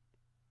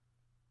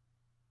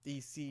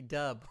 EC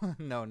dub.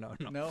 No. No?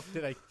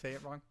 Did I say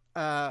it wrong?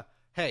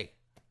 Hey,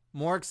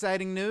 more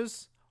exciting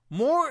news.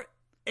 More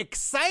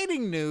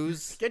exciting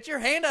news. Get your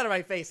hand out of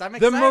my face. I'm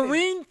The excited.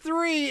 Marine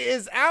 3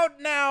 is out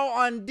now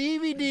on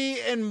DVD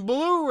and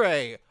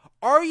Blu-ray.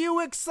 Are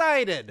you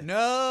excited?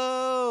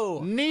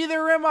 No.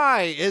 Neither am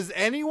I. Is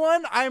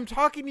anyone? I'm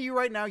talking to you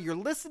right now. You're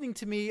listening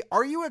to me.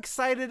 Are you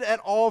excited at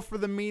all for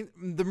the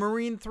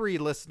Marine 3,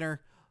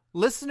 listener?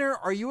 Listener,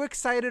 are you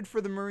excited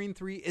for the Marine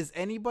 3? Is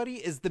anybody?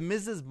 Is the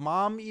Mrs.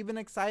 Mom even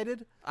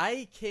excited?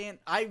 I can't.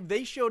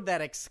 They showed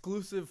that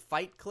exclusive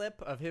fight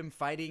clip of him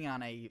fighting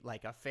on a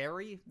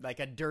ferry,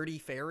 like a dirty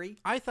ferry.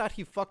 I thought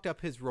he fucked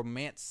up his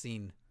romance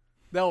scene.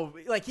 No,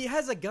 like he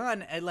has a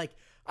gun and like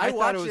I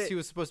thought watched he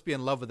was supposed to be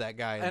in love with that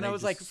guy, and they I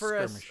was just like,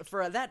 skirmished.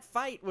 for that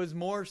fight was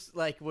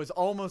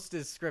almost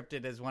as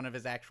scripted as one of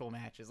his actual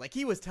matches. Like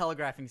he was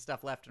telegraphing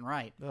stuff left and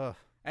right, Ugh.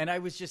 and I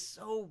was just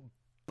so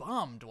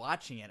bummed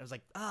watching it. I was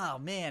like, oh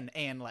man,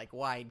 and like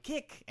wide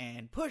kick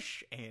and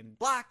push and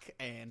block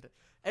and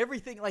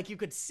everything. Like you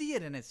could see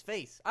it in his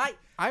face. I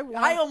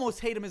almost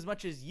hate him as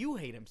much as you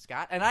hate him,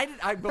 Scott.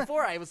 And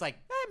before I was like,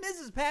 Miz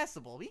is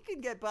passable. He can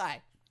get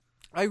by.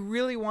 I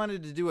really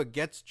wanted to do a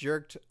Gets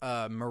Jerked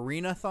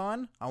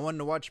Marine-a-thon. I wanted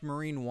to watch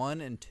Marine 1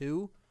 and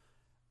 2.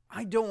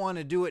 I don't want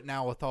to do it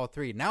now with all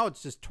 3. Now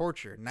it's just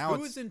torture. Now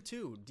Who was in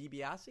 2?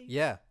 DiBiase?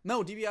 Yeah.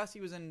 No,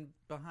 DiBiase was in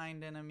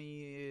Behind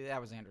Enemy.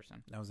 That was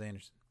Anderson. That was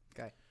Anderson.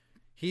 Okay.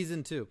 He's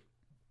in 2.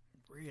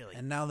 Really?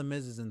 And now The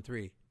Miz is in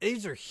 3.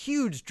 These are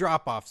huge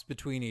drop-offs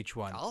between each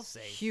one. I'll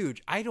say.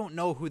 Huge. I don't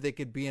know who they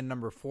could be in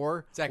number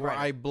 4 Zack where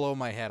Ryder. I blow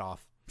my head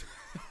off.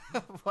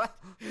 What?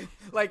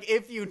 Like,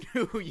 if you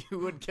knew, you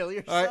would kill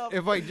yourself?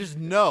 If I just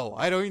know.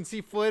 I don't even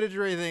see footage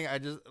or anything. I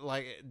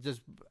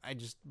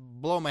just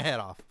blow my head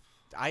off.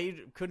 I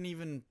couldn't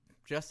even...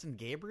 Justin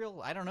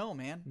Gabriel? I don't know,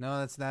 man. No,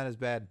 that's not as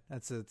bad.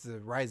 It's a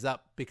rise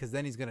up because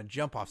then he's going to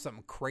jump off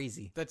something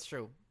crazy. That's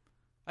true.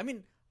 I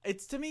mean,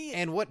 it's to me...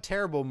 And what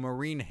terrible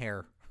marine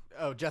hair.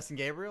 Oh, Justin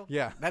Gabriel?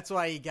 Yeah. That's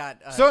why he got...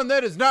 Son,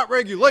 that is not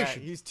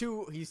regulation. Yeah,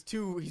 he's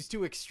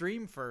too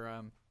extreme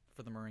for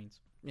the Marines.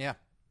 Yeah.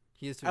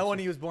 He is too Oh, extreme.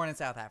 and he was born in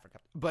South Africa.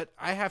 But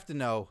I have to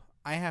know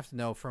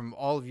from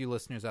all of you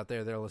listeners out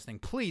there that are listening,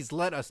 please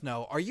let us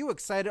know. Are you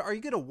excited? Are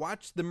you going to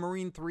watch the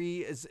Marine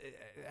 3?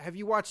 Have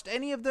you watched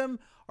any of them?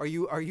 Are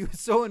you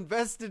so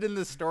invested in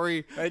the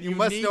story? You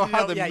must know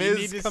how the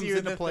Miz comes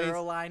into place.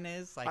 Thorough line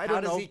is. Like, I how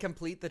don't does know. he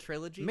complete the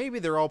trilogy? Maybe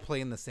they're all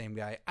playing the same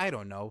guy. I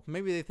don't know.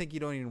 Maybe they think you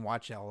don't even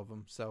watch all of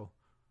them. So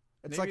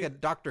it's Maybe- like a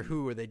Doctor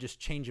Who where they just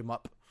change them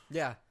up.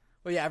 Yeah.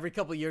 Well, yeah. Every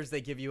couple of years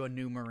they give you a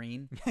new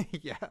Marine.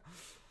 Yeah.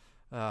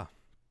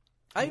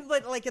 I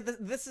like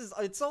this is.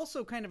 It's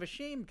also kind of a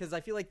shame because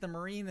I feel like the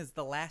Marine is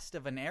the last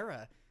of an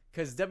era.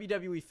 Because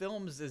WWE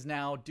Films is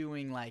now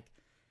doing like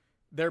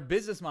their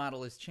business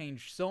model has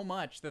changed so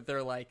much that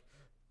they're like,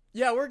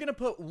 yeah, we're gonna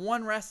put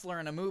one wrestler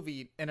in a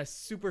movie in a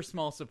super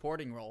small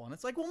supporting role, and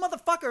it's like, well,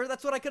 motherfucker,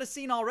 that's what I could have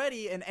seen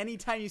already. And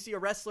anytime you see a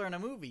wrestler in a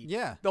movie,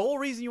 Yeah. the whole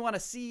reason you want to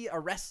see a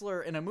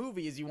wrestler in a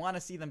movie is you want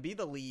to see them be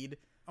the lead.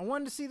 I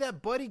wanted to see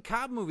that Buddy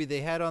Cobb movie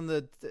they had on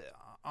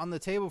the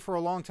table for a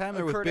long time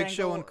there with Kurt Big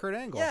Show Angle. and Kurt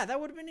Angle. Yeah, that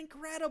would have been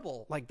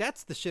incredible. Like,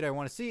 that's the shit I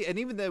want to see. And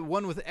even the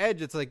one with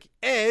Edge, it's like,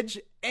 Edge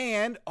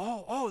and,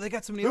 they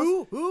got somebody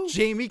else. Who?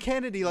 Jamie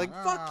Kennedy. Like,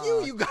 fuck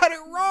Ah. you got it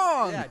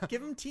wrong. Yeah,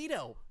 give him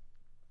Tito.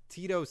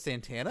 Tito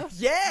Santana?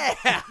 Yeah,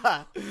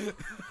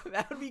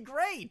 that would be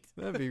great.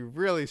 That'd be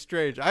really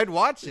strange. I'd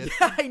watch it.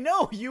 I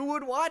know you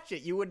would watch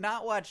it. You would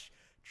not watch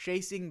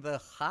Chasing the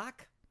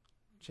Hawk.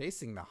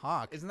 Chasing the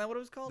Hawk. Isn't that what it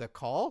was called? The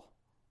Call?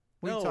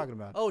 What are No. you talking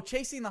about? Oh,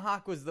 Chasing the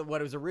Hawk was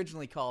what it was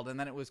originally called, and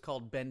then it was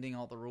called Bending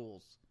All the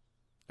Rules.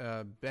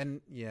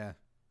 Yeah.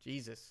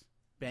 Jesus,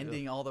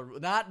 bending all the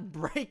not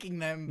breaking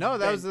them. No,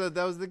 that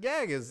was the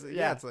gag.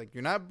 Yeah. It's like,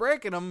 you're not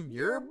breaking them,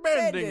 you're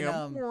bending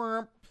bending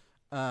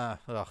them.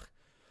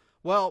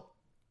 Well,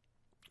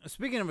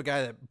 speaking of a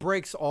guy that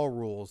breaks all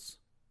rules,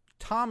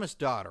 Thomas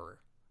Dodderer,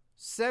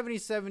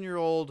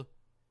 77-year-old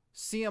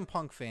CM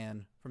Punk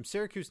fan from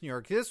Syracuse, New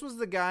York. This was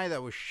the guy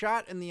that was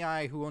shot in the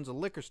eye who owns a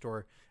liquor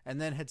store and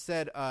then had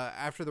said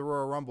after the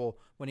Royal Rumble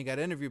when he got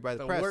interviewed by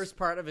the press worst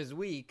part of his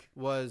week.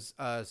 was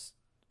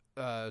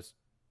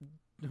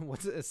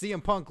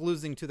CM Punk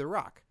losing to The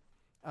Rock,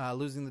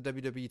 losing the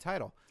WWE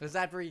title. Was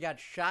that where he got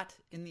shot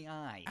in the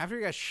eye? After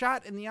he got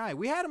shot in the eye.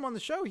 We had him on the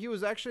show. He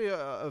was actually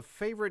a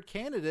favorite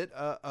candidate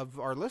of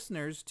our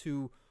listeners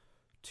to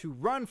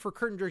run for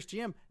Curtain Jerks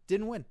GM.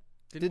 Didn't win.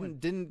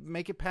 Didn't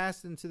make it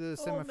past into the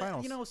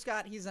semifinals. You know,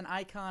 Scott, he's an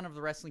icon of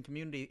the wrestling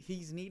community.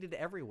 He's needed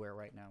everywhere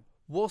right now.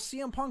 Well,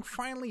 CM Punk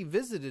finally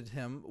visited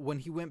him when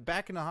he went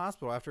back in the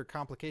hospital after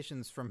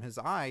complications from his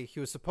eye. He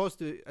was supposed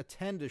to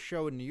attend a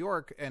show in New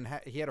York, and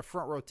he had a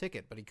front row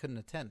ticket, but he couldn't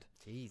attend.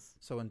 Jeez.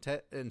 So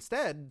instead,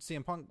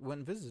 CM Punk went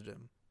and visited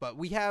him. But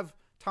we have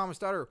Thomas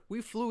Dodderer.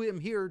 We flew him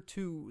here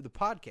to the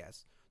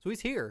podcast, so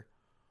he's here.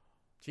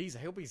 Jeez,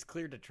 I hope he's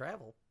cleared to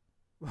travel.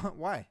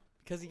 Why?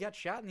 Because he got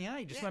shot in the eye.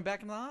 He just went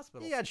back into the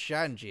hospital. He got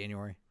shot in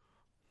January.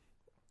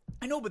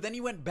 I know, but then he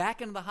went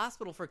back into the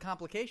hospital for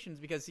complications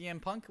because CM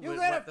Punk...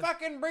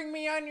 fucking bring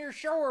me on your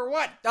show or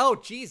what? Oh,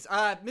 jeez.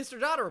 Mr.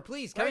 Dodderer,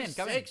 please, come in.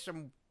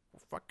 I'm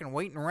fucking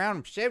waiting around.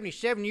 I'm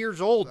 77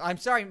 years old. I'm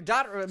sorry,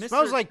 Dodderer. Mr.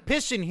 Smells like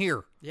piss in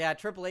here. Yeah,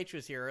 Triple H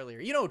was here earlier.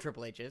 You know who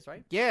Triple H is,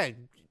 right? Yeah,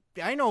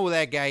 I know who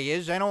that guy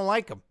is. I don't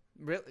like him.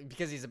 Really?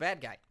 Because he's a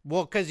bad guy.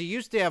 Well, because he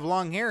used to have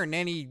long hair, and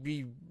then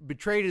he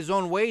betrayed his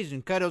own ways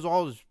and cut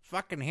all his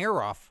fucking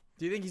hair off.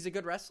 Do you think he's a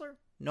good wrestler?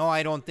 No,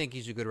 I don't think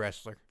he's a good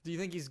wrestler. Do you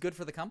think he's good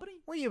for the company?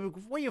 What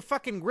are you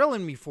fucking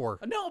grilling me for?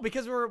 No,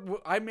 because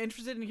I'm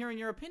interested in hearing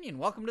your opinion.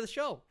 Welcome to the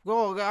show.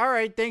 Well, all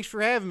right, thanks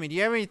for having me. Do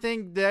you have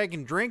anything that I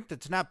can drink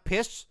that's not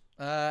piss?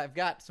 I've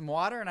got some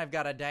water, and I've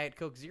got a Diet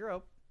Coke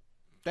Zero.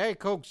 Diet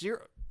Coke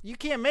Zero? You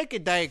can't make a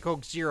Diet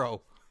Coke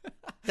Zero.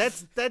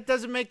 That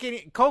doesn't make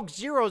any... Coke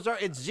Zeros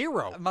it's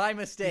zero. My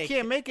mistake. You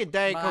can't make a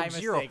Diet My Coke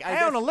Zero. mistake.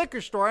 I own a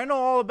liquor store. I know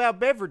all about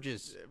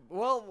beverages.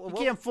 Well, You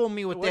can't fool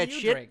me with what that do you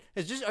shit.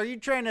 drink? Are you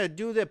trying to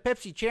do the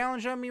Pepsi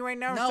challenge on me right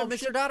now? or No, some Mr.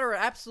 shit? Dodderer,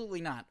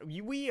 absolutely not.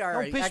 We are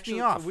Don't piss me actually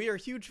off. we are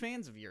huge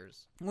fans of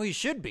yours. Well, you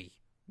should be.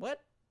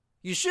 What?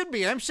 You should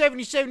be. I'm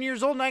 77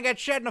 years old and I got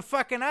shot in the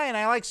fucking eye and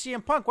I like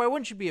CM Punk. Why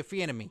wouldn't you be a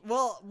fan of me?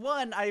 Well,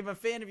 one, I'm a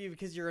fan of you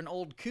because you're an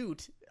old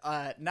coot,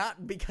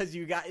 not because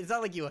it's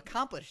not like you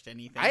accomplished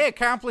anything. I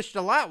accomplished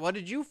a lot. What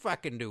did you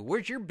fucking do?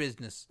 Where's your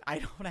business? I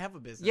don't have a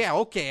business. Yeah,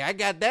 okay. I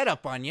got that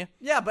up on you.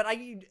 Yeah, but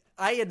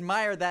I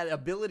admire that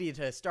ability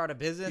to start a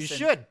business. You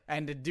should.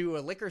 And to do a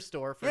liquor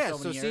store for Yeah, so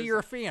many years. see, you're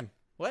a fan.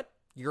 What?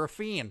 You're a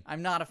fan.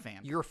 I'm not a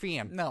fan. You're a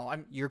fan. No,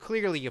 You're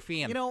clearly a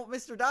fan. You know,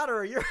 Mr.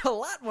 Dotterer, you're a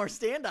lot more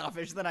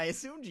standoffish than I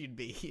assumed you'd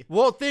be.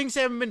 Well, things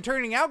haven't been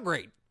turning out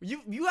great.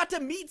 You got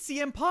to meet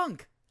CM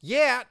Punk.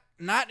 Yeah,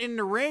 not in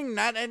the ring,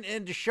 not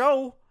in the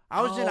show.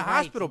 I was in a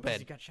hospital because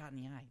bed. You got shot in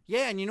the eye.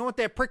 Yeah, and you know what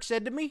that prick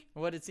said to me?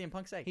 What did CM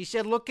Punk say? He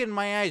said, "Look in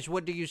my eyes.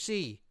 What do you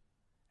see?"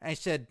 I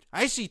said,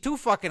 "I see 2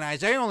 fucking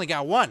eyes. I only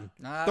got 1.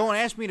 Don't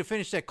ask me to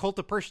finish that cult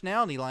of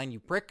personality line, you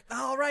prick."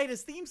 All right,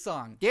 his theme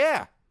song.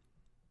 Yeah.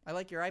 I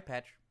like your eye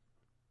patch.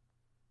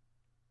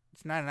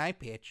 It's not an eye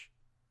patch.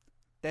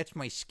 That's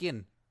my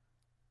skin.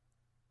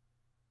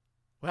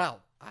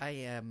 Well, I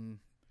am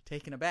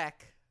taken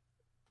aback.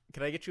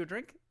 Can I get you a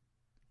drink?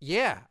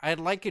 Yeah, I'd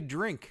like a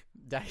drink.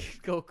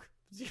 Diet Coke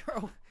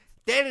Zero.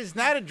 That is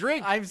not a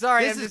drink. I'm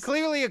sorry. This is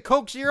clearly a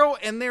Coke Zero,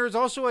 and there's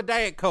also a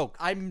Diet Coke.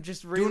 I'm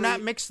just really... Do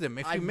not mix them.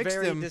 If you mix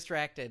them... I'm very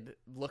distracted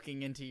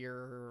looking into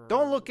your...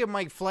 Don't look at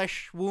my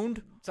flesh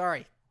wound.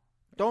 Sorry.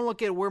 Don't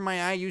look at where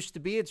my eye used to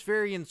be. It's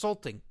very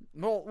insulting.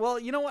 Well,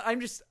 you know what?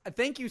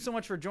 Thank you so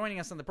much for joining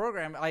us on the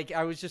program.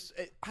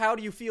 How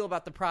do you feel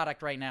about the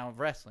product right now of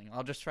wrestling?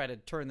 I'll just try to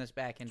turn this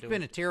back into... It's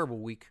been a terrible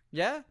week.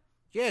 Yeah?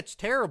 Yeah, it's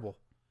terrible.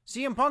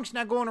 CM Punk's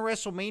not going to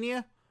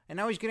WrestleMania, and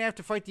now he's going to have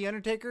to fight The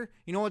Undertaker.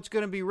 You know what's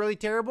going to be really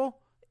terrible?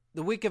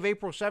 The week of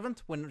April 7th,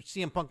 when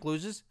CM Punk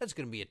loses, that's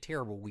going to be a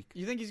terrible week.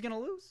 You think he's going to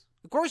lose?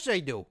 Of course I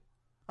do.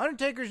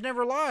 Undertaker's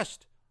never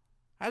lost.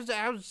 How's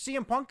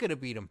CM Punk going to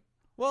beat him?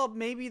 Well,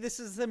 maybe this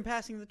is them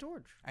passing the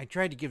torch. I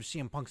tried to give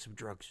CM Punk some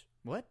drugs.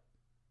 What?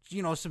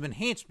 You know, some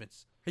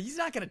enhancements. He's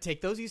not going to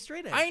take those. He's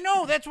straight edge. I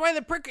know. That's why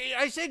the prick...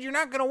 I said you're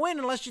not going to win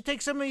unless you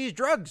take some of these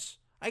drugs.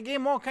 I gave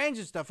him all kinds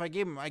of stuff. I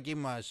gave him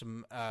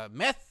some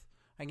meth.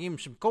 I gave him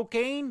some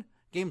cocaine.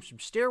 Gave him some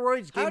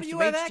steroids. How gave do him you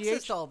some have HGH.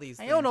 access to all these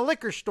things? I own a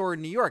liquor store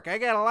in New York. I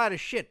got a lot of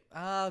shit.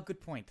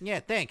 Good point. Yeah,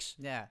 thanks.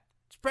 Yeah.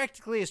 It's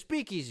practically a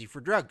speakeasy for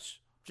drugs.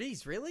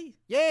 Jeez, really?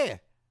 Yeah.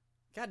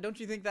 God, don't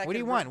you think that What do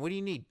you want? What do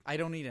you need? I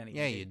don't need anything.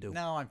 Yeah, you do.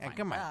 No, I'm fine.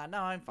 Come on. No,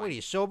 I'm fine. What, are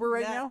you sober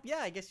right now? Yeah,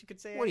 I guess you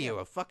could say What I are you, am.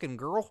 a fucking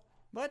girl?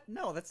 What?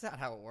 No, that's not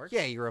how it works.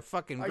 Yeah, you're a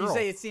fucking girl. Are you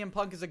saying CM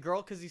Punk is a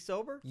girl because he's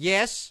sober?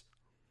 Yes.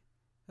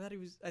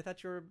 I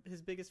thought you were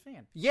his biggest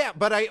fan. Yeah,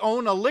 but I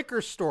own a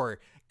liquor store.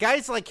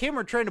 Guys like him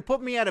are trying to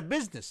put me out of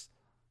business.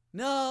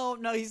 No,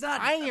 he's not.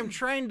 I am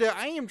trying to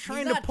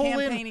pull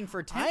campaigning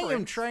for temperance. I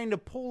am trying to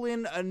pull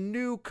in a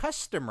new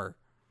customer.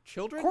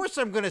 Children? Of course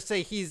I'm going to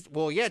say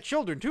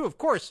children too, of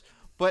course.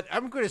 But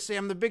I'm going to say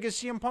I'm the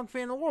biggest CM Punk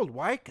fan in the world.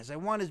 Why? Because I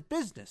want his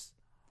business.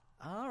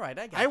 All right,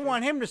 I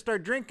want him to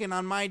start drinking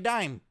on my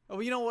dime. Oh,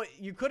 you know what?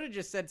 You could have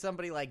just said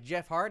somebody like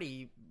Jeff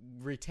Hardy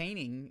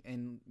retaining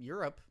in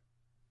Europe.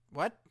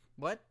 What?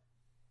 What?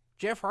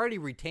 Jeff Hardy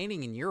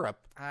retaining in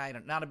Europe?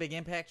 Not a big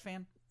Impact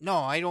fan? No,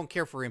 I don't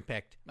care for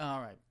Impact. All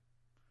right.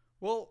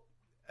 Well,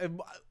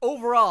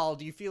 overall,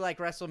 do you feel like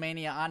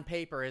WrestleMania on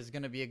paper is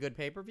going to be a good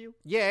pay-per-view?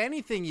 Yeah,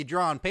 anything you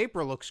draw on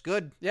paper looks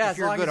good. Yeah, if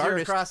you're a good as you're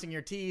artist. Crossing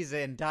your T's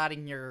and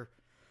dotting your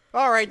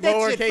all right,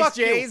 that's it. Fuck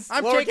J's. You.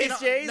 I'm lowercase taking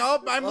J's.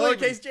 Nope, I'm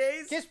lowercase leaving.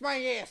 J's. Kiss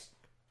my ass.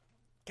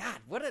 God,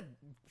 what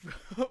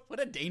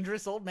a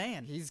dangerous old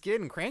man. He's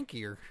getting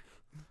crankier.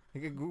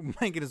 He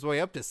might get his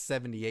way up to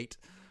 78.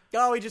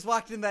 Oh, he just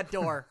walked in that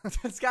door.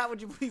 Scott,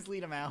 would you please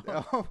lead him out?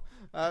 Oh,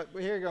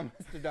 here you go,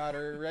 Mr.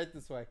 Daughter. Right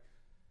this way.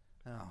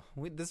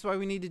 Oh, this is why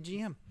we need a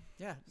GM.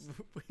 Yeah,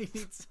 we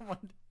need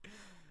someone.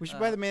 We should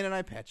buy the man an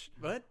eye patch.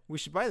 What? We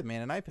should buy the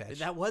man an eye patch.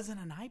 That wasn't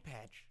an eye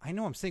patch. I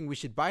know. I'm saying we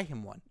should buy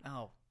him one.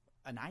 Oh,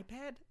 an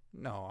iPad?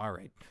 No, all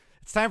right.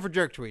 It's time for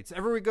jerk tweets.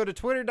 Every week, go to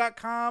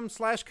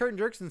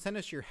twitter.com/curtainjerks and send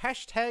us your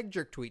hashtag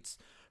jerk tweets.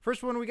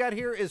 First one we got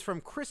here is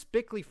from Chris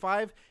Bickley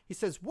 5. He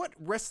says, "What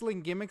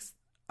wrestling gimmicks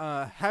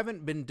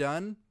haven't been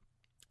done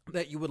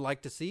that you would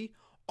like to see?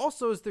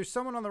 Also, is there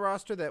someone on the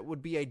roster that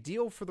would be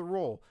ideal for the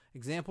role?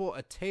 Example,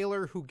 a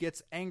tailor who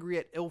gets angry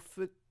at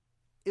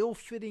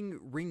ill-fitting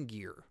ring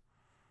gear."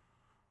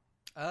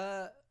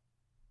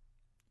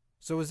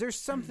 So is there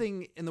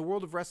something in the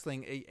world of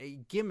wrestling, a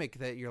gimmick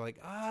that you're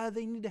like,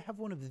 they need to have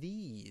one of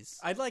these?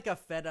 I'd like a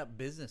fed-up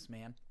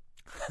businessman.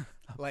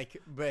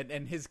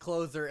 And his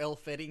clothes are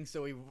ill-fitting,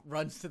 so he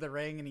runs to the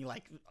ring and he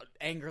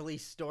angrily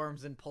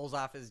storms and pulls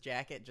off his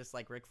jacket just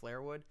like Ric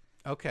Flair would.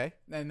 Okay.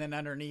 And then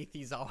underneath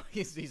he's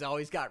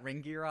always got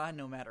ring gear on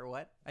no matter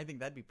what. I think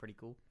that'd be pretty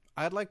cool.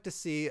 I'd like to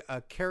see a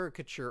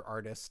caricature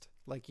artist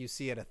like you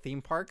see at a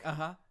theme park.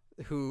 Uh-huh.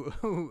 Who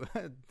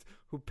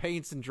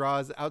paints and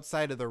draws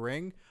outside of the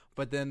ring,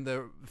 but then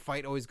the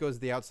fight always goes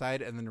to the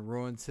outside and then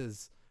ruins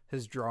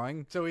his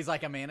drawing. So he's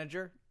like a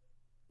manager?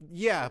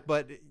 Yeah,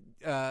 but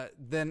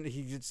then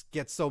he just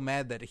gets so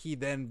mad that he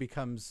then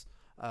becomes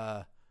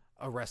a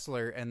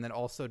wrestler and then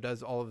also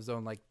does all of his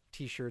own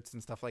t-shirts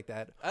and stuff like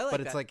that.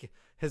 But it's like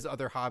his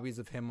other hobbies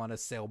of him on a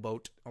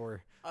sailboat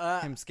or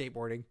him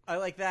skateboarding. I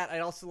like that.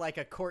 I'd also like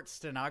a court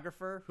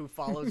stenographer who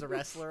follows a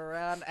wrestler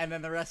around, and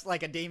then the rest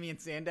like a Damian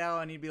Sandow,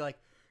 and he'd be like,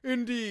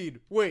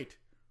 "Indeed, wait,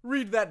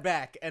 read that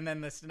back," and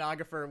then the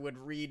stenographer would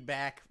read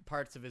back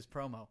parts of his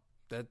promo.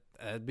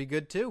 That'd be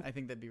good too. I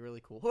think that'd be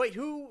really cool. Wait,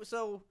 who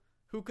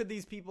Who could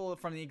these people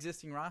from the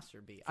existing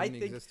roster be? From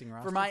the existing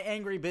roster? For my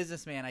angry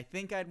businessman, I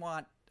think I'd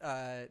want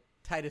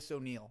Titus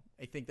O'Neil.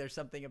 I think there's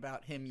something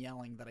about him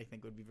yelling that I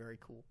think would be very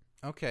cool.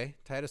 Okay,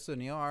 Titus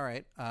O'Neil. All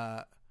right.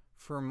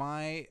 For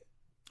my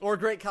Or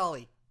Great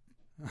Khali.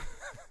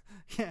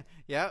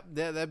 yeah,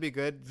 that'd be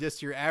good.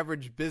 Just your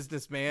average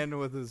businessman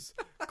with his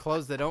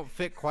clothes that don't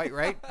fit quite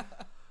right.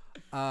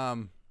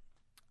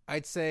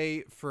 I'd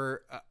say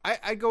for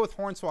I'd go with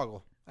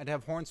Hornswoggle. I'd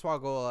have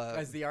Hornswoggle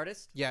As the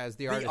artist? Yeah, as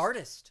the The artist.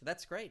 artist.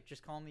 That's great.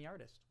 Just call him the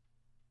artist.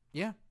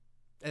 Yeah.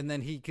 And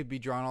then he could be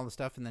drawing all the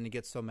stuff, and then he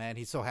gets so mad.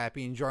 He's so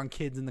happy and drawing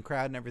kids in the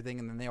crowd and everything,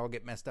 and then they all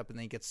get messed up, and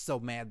then he gets so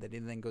mad that he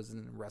then goes in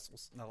and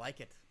wrestles. I like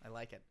it.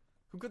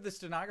 Who could the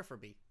stenographer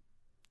be?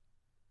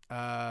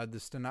 The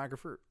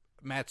stenographer,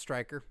 Matt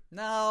Stryker.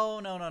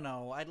 No.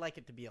 I'd like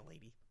it to be a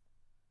lady.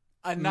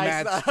 A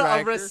Matt nice, a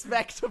Stryker?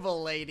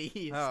 respectable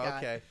lady. Oh,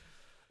 Scott. okay.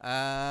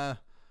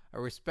 A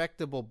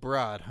respectable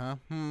broad, huh?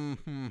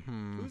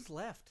 Who's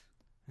left?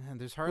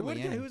 There's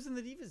hardly any. Who's in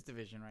the Divas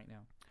division right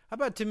now? How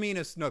about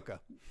Tamina Snuka?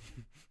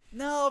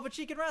 No, but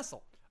she can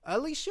wrestle.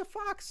 Alicia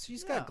Fox.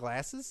 She's Yeah. got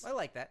glasses. I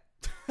like that.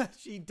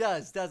 She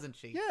does, doesn't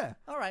she? Yeah.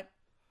 All right.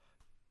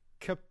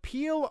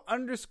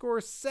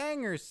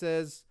 Kapil_Sanger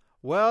says,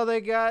 well,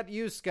 they got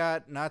you,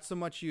 Scott. Not so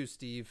much you,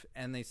 Steve.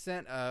 And they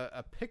sent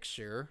a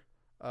picture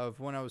of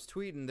when I was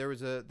tweeting. There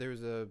was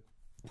a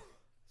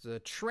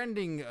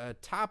trending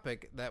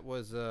topic that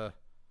was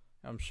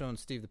I'm showing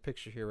Steve the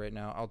picture here right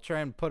now. I'll try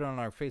and put it on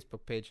our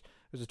Facebook page.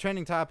 There's a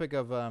trending topic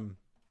of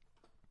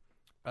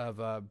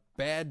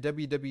bad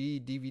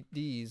WWE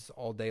DVDs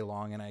all day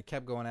long, and I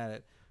kept going at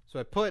it. So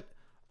I put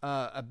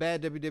a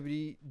bad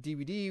WWE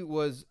DVD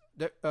was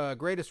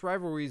Greatest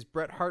Rivalries,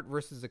 Bret Hart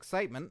versus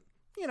Excitement.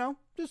 You know,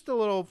 just a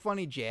little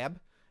funny jab.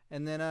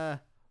 And then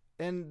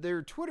in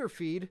their Twitter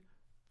feed,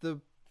 the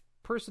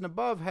person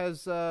above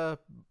has the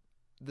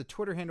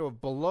Twitter handle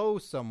of below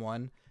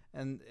someone,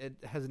 and it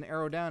has an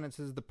arrow down. It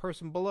says the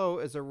person below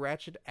is a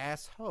ratchet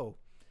ass hoe,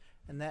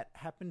 and that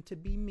happened to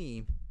be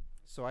me.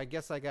 So I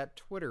guess I got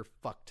Twitter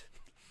fucked.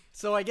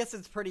 So I guess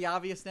it's pretty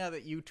obvious now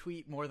that you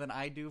tweet more than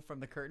I do from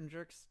the Curtain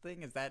Jerks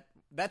thing.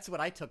 That's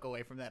what I took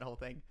away from that whole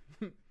thing.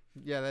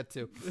 Yeah, that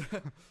too.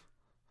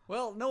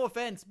 Well, no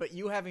offense, but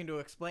you having to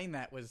explain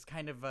that was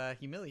kind of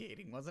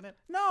humiliating, wasn't it?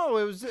 No,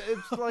 it's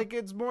like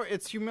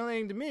it's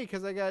humiliating to me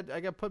because I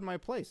got put in my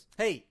place.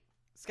 Hey,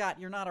 Scott,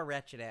 you're not a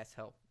ratchet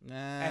asshole. Nah.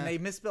 And they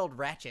misspelled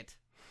ratchet.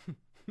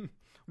 Well-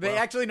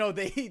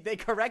 They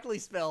correctly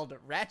spelled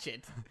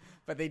ratchet,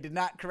 but they did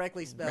not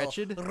correctly spell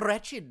Wretched?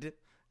 Wretched.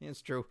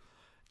 It's true.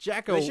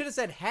 Jacko. They should have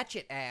said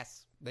hatchet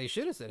ass, They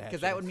should have said hatchet.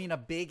 because that would mean a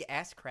big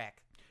ass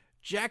crack.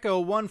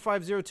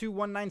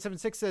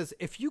 Jacko15021976 says,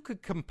 if you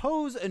could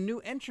compose a new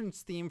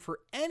entrance theme for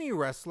any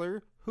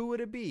wrestler, who would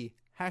it be?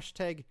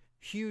 Hashtag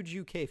huge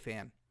UK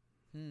fan.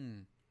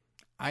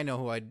 I know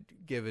who I'd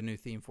give a new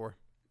theme for.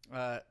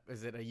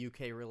 Is it a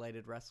UK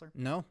related wrestler?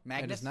 No,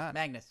 Magnus? it is not.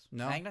 Magnus.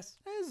 No. Magnus?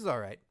 This is all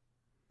right.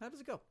 How does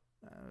it go?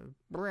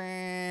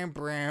 Bram,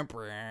 bram,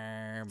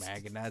 bram.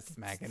 Magnus.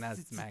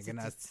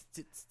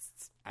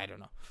 I don't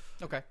know.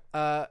 Okay.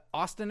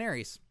 Austin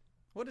Aries.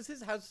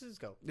 How's his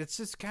go? It's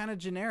just kind of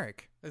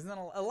generic. Isn't that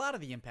a lot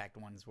of the Impact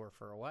ones were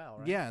for a while,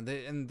 right? Yeah,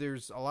 and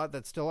there's a lot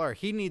that still are.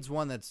 He needs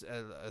one that's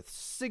a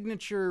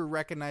signature,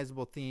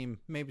 recognizable theme.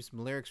 Maybe some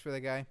lyrics for the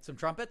guy. Some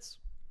trumpets?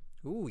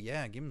 Ooh,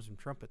 yeah, give him some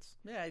trumpets.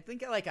 Yeah, I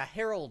think like a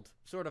herald,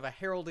 sort of a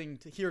heralding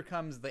to here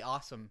comes the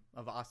awesome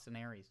of Austin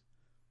Aries.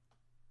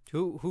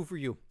 Who for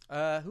you?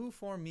 Who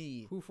for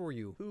me? Who for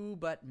you? Who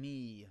but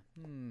me?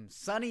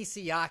 Sonny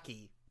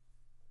Siaki.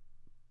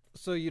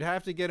 So you'd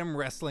have to get him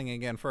wrestling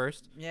again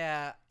first.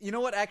 Yeah. You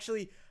know what?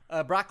 Actually,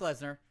 Brock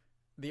Lesnar.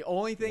 The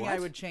only thing I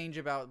What? would change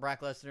about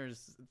Brock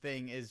Lesnar's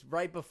thing is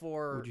right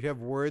before... Would you have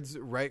words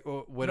right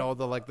when all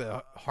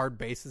the hard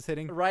bass is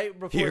hitting? Right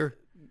before...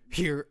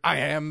 Here I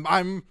am.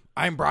 I'm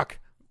Brock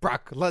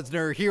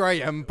Lesnar. Here I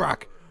am,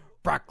 Brock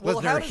Lesnar. Well,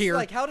 how does- here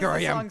like, how does here the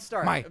I am. song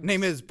start? My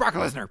name is Brock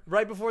Lesnar.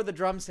 Right before the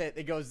drums hit,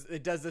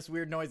 it does this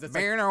weird noise that's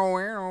like...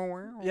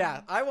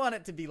 Yeah, I want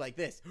it to be like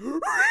this.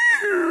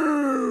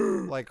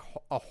 Like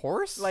a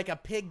horse? Like a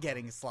pig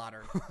getting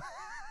slaughtered.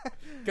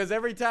 Because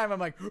every time I'm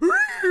like...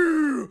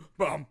 Bum,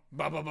 bum,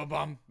 bum, bum,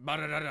 bum,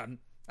 ba-da-da-dun.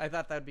 I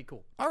thought that'd be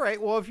cool. All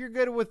right. Well, if you're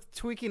good with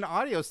tweaking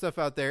audio stuff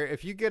out there,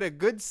 if you get a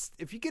good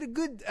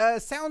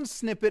sound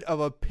snippet of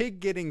a pig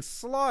getting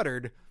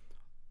slaughtered,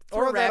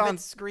 Or throw that rabbits on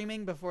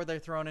screaming before they're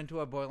thrown into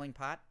a boiling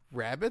pot.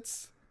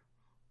 rabbits.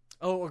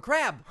 Oh, or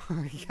crab.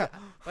 Yeah,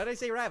 Why did I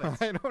say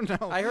rabbits? I don't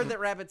know. I heard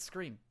that rabbits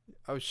scream.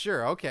 Oh,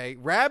 sure. Okay,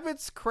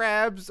 rabbits,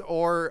 crabs,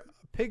 or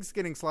pigs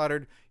getting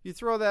slaughtered. You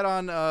throw that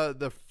on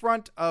the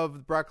front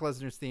of Brock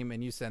Lesnar's theme,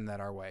 and you send that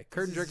our way.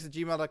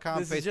 CurtainJerks@gmail.com,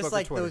 This Facebook, is just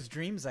like or Twitter. those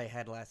dreams I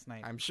had last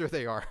night. I'm sure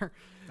they are.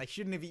 I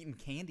shouldn't have eaten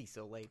candy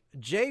so late.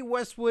 Jay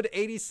Westwood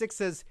 86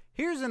 says,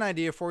 "Here's an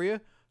idea for you.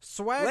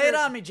 Swagger, Lay it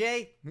on me,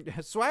 Jay.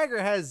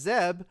 Swagger has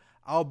Zeb.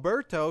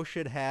 Alberto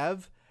should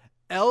have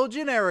El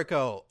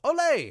Generico.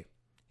 Ole."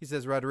 He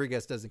says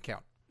Rodriguez doesn't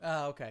count.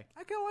 Oh, okay.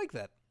 I kind of like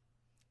that.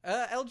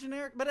 El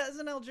Generico, but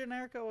isn't El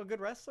Generico a good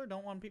wrestler?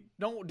 Don't want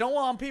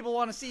people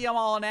want to see him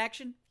all in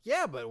action?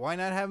 Yeah, but why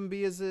not have him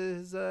be his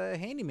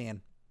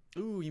handyman?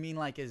 Ooh, you mean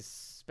like his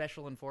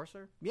special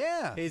enforcer?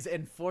 Yeah. His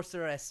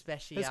enforcer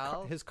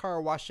especial? His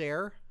car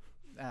washer.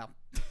 Oh.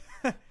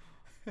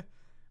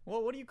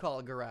 Well, what do you call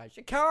a garage?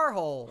 A car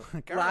hole.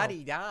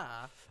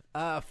 La-di-da.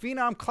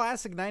 Phenom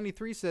Classic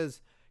 93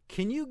 says,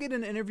 can you get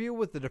an interview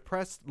with the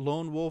depressed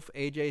lone wolf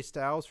AJ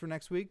Styles for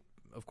next week?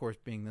 Of course,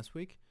 being this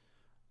week.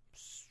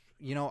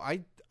 You know,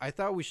 I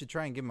thought we should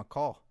try and give him a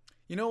call.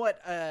 You know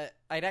what?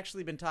 I'd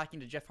actually been talking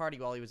to Jeff Hardy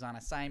while he was on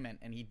assignment,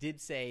 and he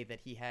did say that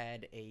he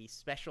had a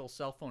special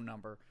cell phone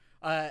number.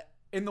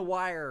 In The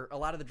Wire, a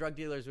lot of the drug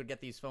dealers would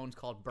get these phones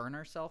called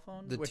burner cell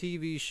phones. The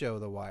TV show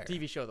The Wire.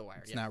 TV show The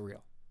Wire. It's not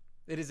real.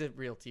 It is a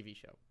real TV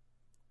show.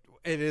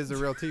 It is a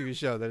real TV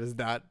show that is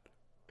not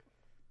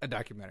a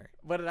documentary.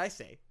 What did I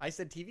say? I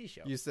said TV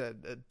show. You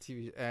said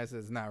TV. I said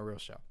it's not a real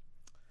show.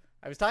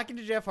 I was talking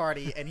to Jeff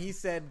Hardy, and he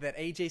said that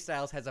AJ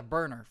Styles has a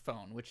burner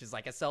phone, which is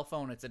like a cell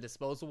phone. It's a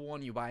disposable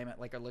one. You buy them at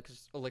like a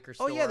liquor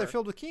store. Oh, yeah, they're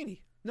filled with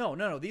candy.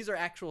 No. These are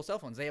actual cell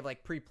phones. They have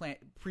like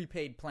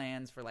prepaid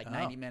plans for like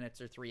 90 minutes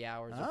or 3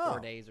 hours or 4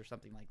 days or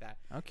something like that.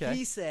 Okay.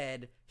 He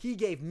said he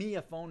gave me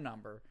a phone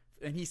number,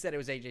 and he said it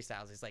was AJ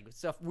Styles. He's like,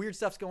 weird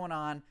stuff's going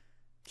on.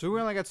 So we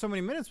only got so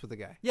many minutes with the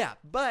guy. Yeah,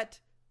 but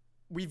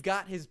we've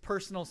got his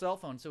personal cell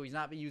phone, so he's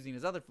not using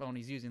his other phone.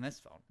 He's using this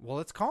phone. Well,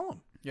 let's call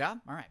him. Yeah?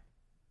 All right.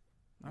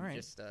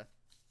 Just I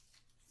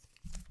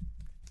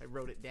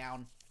wrote it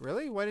down.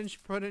 Really? Why didn't you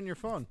put it in your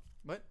phone?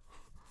 What?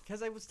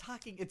 Because I was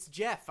talking. It's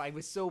Jeff. I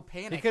was so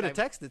panicked. He could have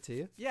texted to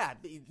you. Yeah.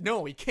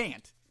 No, he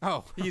can't.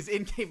 Oh. He's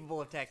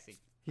incapable of texting.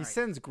 He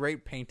sends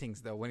great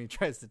paintings, though, when he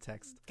tries to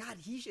text. God,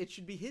 it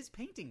should be his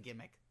painting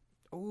gimmick.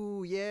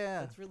 Oh, yeah.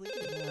 That's really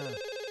good.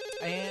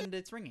 Yeah. And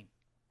it's ringing.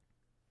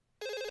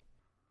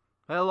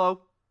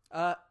 Hello.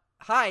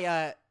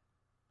 Hi.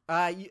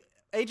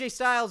 AJ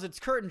Styles, it's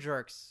Curtain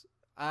Jerks.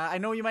 I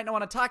know you might not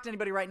want to talk to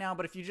anybody right now,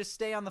 but if you just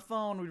stay on the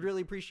phone, we'd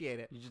really appreciate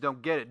it. You just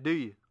don't get it, do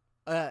you?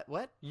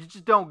 What? You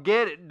just don't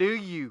get it, do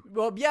you?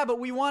 Well, yeah, but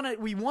we want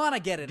to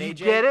get it, Do you AJ.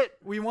 get it?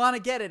 We want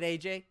to get it,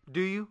 AJ.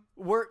 Do you?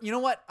 You know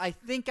what? I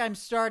think I'm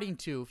starting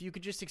to. If you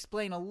could just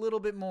explain a little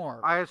bit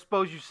more. I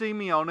suppose you see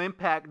me on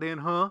Impact then,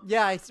 huh?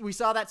 Yeah, we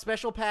saw that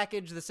special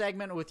package, the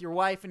segment with your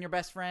wife and your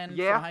best friend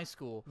from high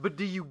school. But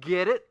do you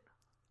get it?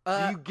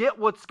 Do you get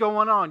what's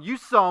going on? You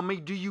saw me.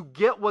 Do you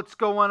get what's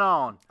going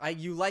on?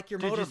 You like your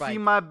Did motorbike. you see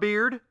my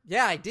beard?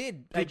 Yeah, I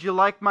did. Did you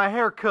like my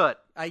haircut?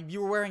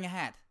 You were wearing a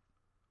hat.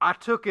 I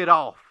took it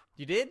off.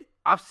 You did?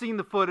 I've seen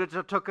the footage.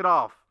 I took it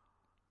off.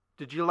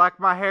 Did you like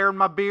my hair and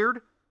my beard?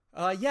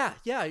 Yeah,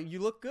 you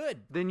look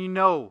good. Then you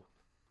know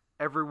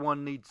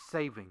everyone needs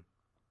saving.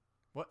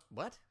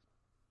 What?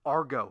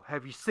 Argo.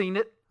 Have you seen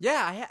it?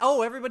 Yeah,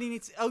 everybody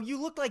needs... Oh,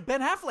 you look like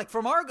Ben Affleck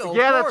from Argo.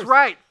 Yeah, of course. that's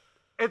right.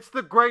 It's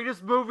the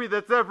greatest movie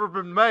that's ever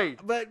been made.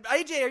 But,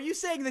 AJ, are you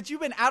saying that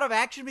you've been out of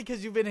action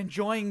because you've been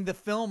enjoying the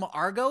film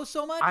Argo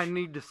so much? I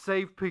need to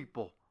save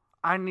people.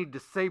 I need to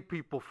save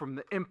people from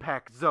the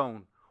impact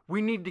zone.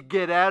 We need to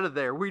get out of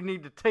there. We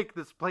need to take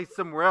this place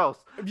somewhere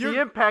else. The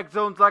impact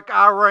zone's like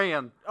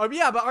Iran. Oh,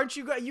 yeah, but aren't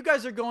you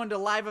guys are going to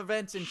live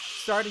events and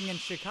starting in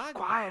Chicago.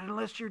 Quiet,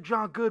 unless you're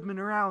John Goodman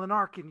or Alan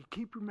Arkin. You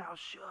keep your mouth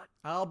shut.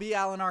 I'll be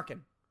Alan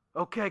Arkin.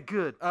 Okay,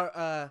 good.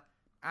 I'm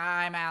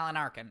Alan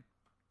Arkin.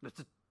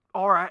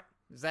 All right.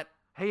 Is that...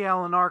 Hey,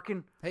 Alan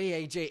Arkin.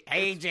 Hey,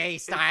 AJ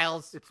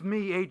Styles. It's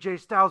me,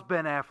 AJ Styles,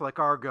 Ben Affleck,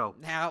 Argo.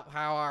 How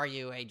are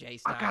you, AJ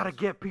Styles? I gotta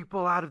get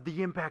people out of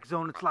the impact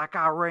zone. It's like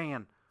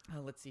Iran.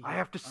 Let's see here. I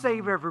have to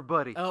save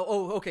everybody.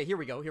 Okay, here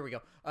we go.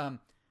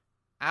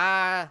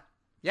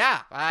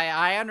 Yeah,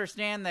 I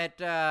understand that,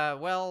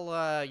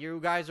 you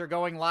guys are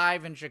going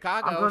live in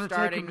Chicago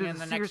starting in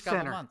the next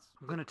couple months.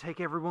 I'm going to take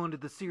everyone to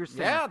the Sears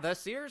Center. Yeah, the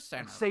Sears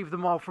Center. And save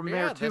them all from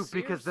there, too,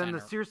 because then the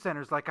Sears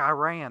Center's like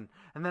Iran.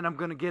 And then I'm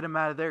going to get them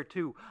out of there,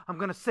 too. I'm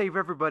going to save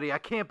everybody. I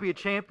can't be a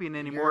champion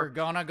anymore. You're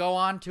going to go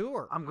on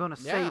tour. I'm going to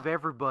save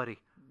everybody.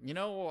 You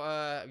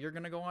know, you're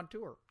going to go on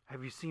tour.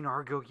 Have you seen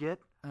Argo yet?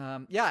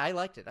 Yeah, I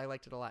liked it. I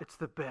liked it a lot. It's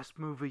the best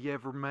movie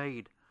ever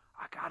made.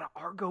 I got an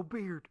Argo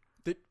beard.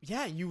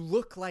 Yeah, you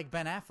look like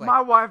Ben Affleck.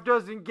 My wife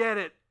doesn't get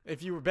it.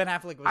 If you were Ben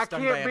Affleck, was I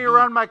stung by a can't be bee.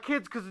 around my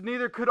kids because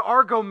neither could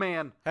Argo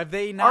Man. Have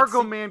they not?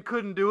 Argo Man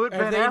couldn't do it.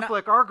 Ben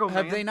Affleck, Argo Man.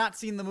 Have they not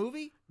seen the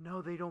movie?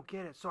 No, they don't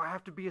get it. So I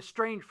have to be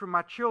estranged from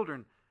my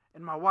children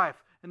and my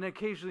wife, and then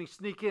occasionally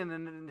sneak in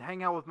and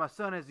hang out with my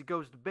son as he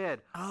goes to bed.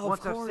 Oh,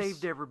 once of course. I've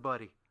saved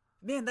everybody.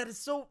 Man, that is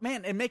so.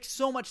 Man, it makes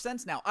so much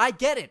sense now. I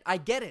get it,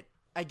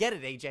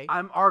 AJ.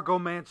 I'm Argo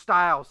Man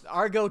Styles.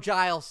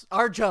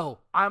 Arjo.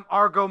 I'm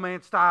Argo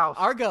Man Styles.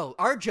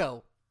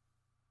 Arjo.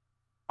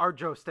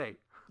 Arjo State.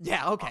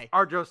 Yeah, okay.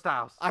 Arjo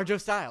Styles. Arjo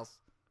Styles.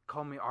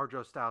 Call me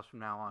Arjo Styles from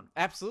now on.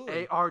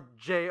 Absolutely.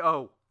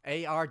 ARJO.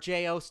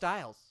 ARJO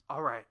Styles.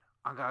 All right,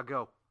 I gotta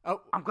go.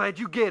 Oh, I'm glad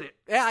you get it.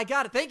 Yeah, I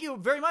got it. Thank you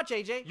very much,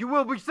 AJ. You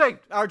will be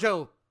saved.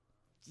 Arjo.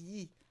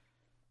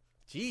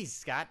 Jeez,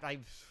 Scott.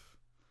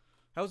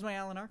 How was my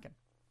Alan Arkin?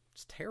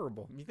 It's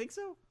terrible. You think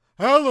so?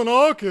 Alan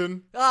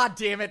Arkin. Ah,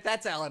 damn it.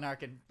 That's Alan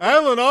Arkin.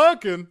 Alan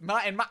Arkin.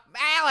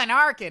 Alan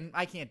Arkin.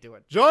 I can't do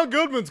it. John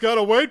Goodman's got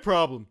a weight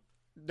problem.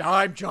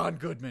 I'm John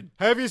Goodman.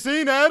 Have you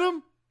seen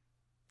Adam?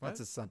 That's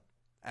his son,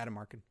 Adam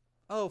Arkin.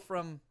 Oh,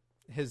 from...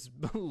 His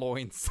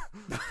loins.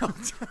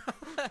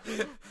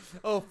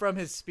 Oh, from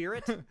his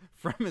spirit?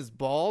 From his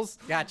balls.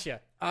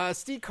 Gotcha.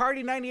 Steve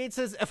Cardi 98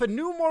 says, if a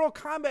new Mortal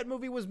Kombat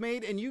movie was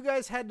made and you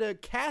guys had to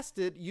cast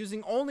it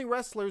using only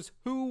wrestlers,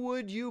 who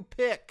would you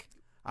pick?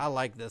 I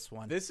like this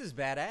one. This is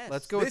badass.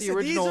 Let's go with the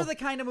original. These are the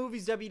kind of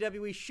movies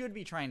WWE should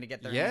be trying to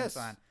get their hands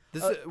on.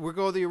 We'll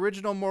go with the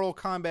original Mortal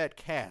Kombat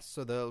cast.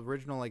 So the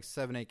original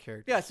 7-8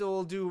 characters. Yeah, so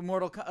we'll do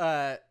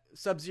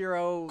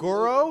Sub-Zero.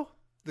 Goro,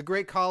 the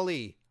Great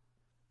Khali.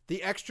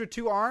 The extra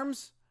 2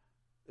 arms,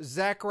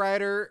 Zack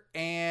Ryder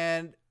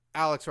and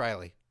Alex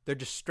Riley. They're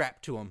just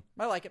strapped to him.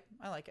 I like it.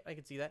 I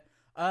can see that.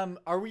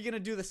 Are we going to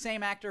do the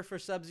same actor for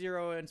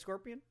Sub-Zero and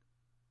Scorpion?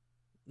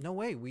 No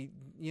way. We,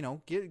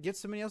 get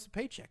somebody else a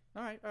paycheck.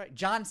 All right.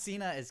 John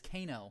Cena as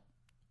Kano.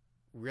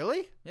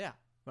 Really? Yeah.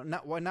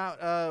 But why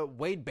not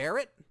Wade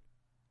Barrett?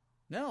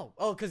 No.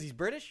 Oh, because he's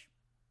British?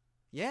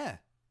 Yeah.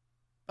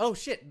 Oh,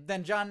 shit.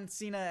 Then John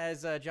Cena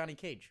as Johnny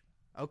Cage.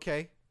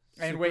 Okay.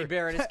 And Wade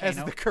Barrett is Kano. As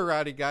the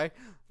karate guy,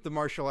 the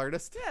martial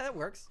artist. Yeah, that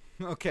works.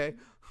 Okay.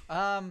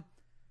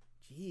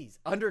 Jeez.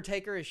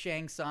 Undertaker is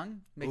Shang Tsung.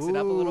 Mix it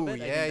up a little bit.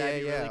 Yeah.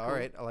 Really cool. All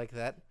right. I like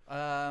that.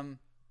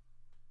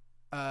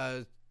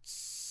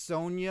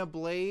 Sonya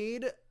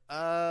Blade. We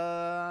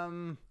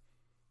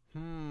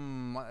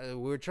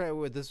were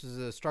trying. This was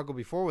a struggle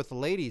before with the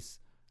ladies.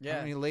 Yeah.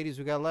 How many ladies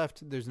we got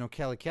left? There's no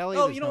Kelly.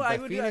 Oh, There's no I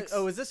Beth would. Phoenix.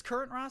 Is this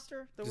current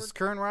roster? This is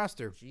current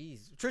roster.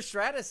 Jeez. Trish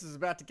Stratus is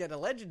about to get a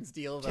Legends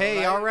deal. Though, Hey,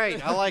 right? all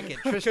right. I like it.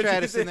 Trish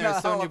Stratus in there.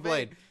 Sonya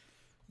Blade.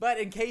 But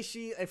in case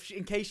she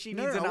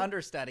needs an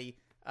understudy.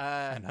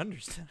 An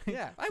understudy?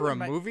 Yeah. For a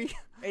movie?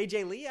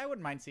 AJ Lee, I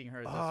wouldn't mind seeing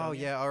her as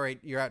Sonya. Yeah. All right.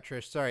 You're out,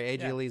 Trish. Sorry.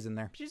 AJ Lee's in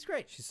there. She's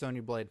great. She's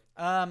Sonya Blade.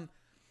 I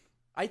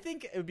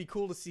think it would be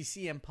cool to see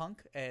CM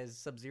Punk as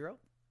Sub-Zero.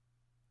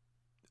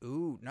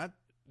 Ooh, not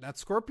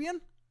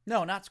Scorpion?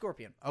 No, not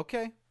Scorpion.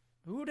 Okay.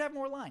 Who would have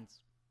more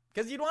lines?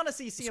 Because you'd want to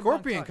see CM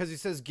Scorpion, Punk. because he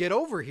says, get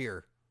over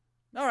here.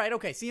 All right,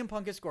 okay. CM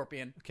Punk is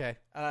Scorpion. Okay.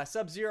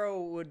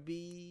 Sub-Zero would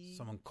be...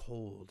 Someone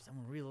cold.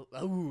 Someone real...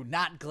 Ooh,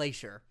 not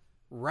Glacier.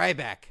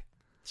 Ryback.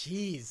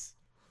 Jeez.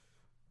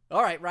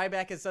 All right,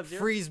 Ryback is Sub-Zero.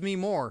 Freeze me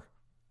more.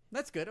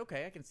 That's good.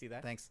 Okay, I can see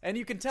that. Thanks. And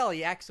you can tell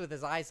he acts with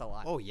his eyes a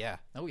lot. Oh, yeah.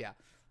 Oh, yeah.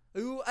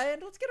 Ooh,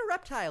 and let's get a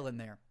reptile in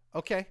there.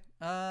 Okay.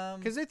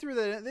 Because they threw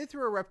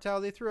a reptile.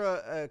 They threw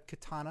a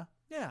katana.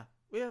 Yeah.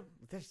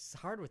 It's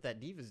hard with that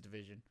Divas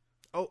division.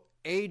 Oh,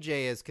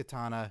 AJ as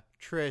Katana,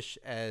 Trish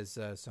as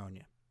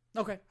Sonya.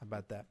 Okay. How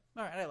about that?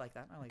 All right, I like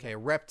that. Okay, a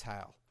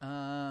reptile.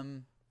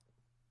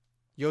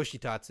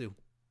 Yoshitatsu.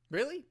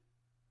 Really?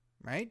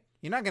 Right?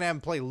 You're not going to have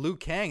him play Liu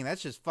Kang.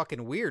 That's just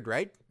fucking weird,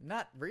 right?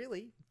 Not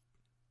really.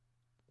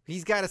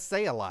 He's got to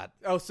say a lot.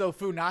 Oh, so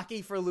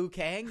Funaki for Liu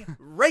Kang?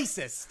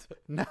 Racist.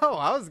 No,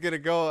 I was going to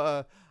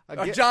go...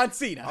 John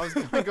Cena. I was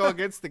going to go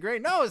against the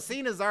grain. No,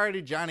 Cena's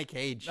already Johnny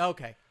Cage.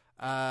 Okay.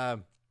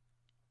 I'm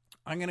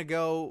gonna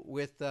go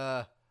with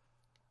you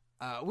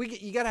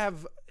gotta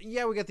have we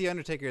got the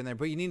Undertaker in there,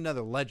 but you need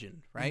another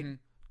legend, right? Mm-hmm.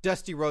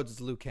 Dusty Rhodes is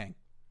Liu Kang.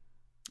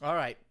 All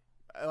right,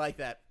 I like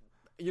that.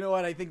 You know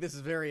what? I think this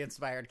is very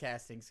inspired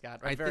casting, Scott.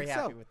 I'm very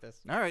happy with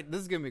this. All right,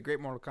 this is gonna be a great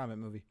Mortal Kombat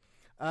movie.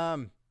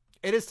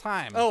 It is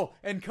time. Oh,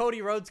 and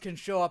Cody Rhodes can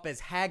show up as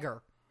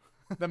Hager,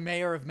 the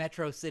mayor of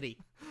Metro City.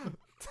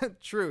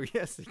 True.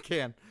 Yes, he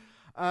can.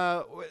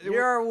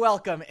 You're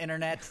welcome,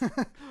 Internet.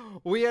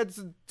 We had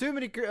too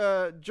many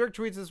jerk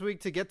tweets this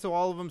week to get to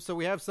all of them, so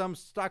we have some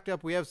stocked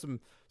up. We have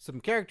some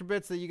character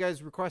bits that you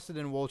guys requested,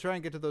 and we'll try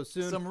and get to those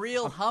soon. Some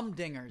real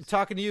humdingers.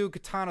 Talking to you,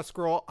 Katana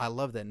Squirrel. I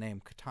love that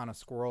name, Katana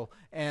Squirrel,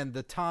 and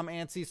the Tom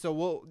Anstey.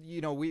 So we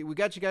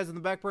got you guys in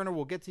the back burner.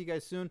 We'll get to you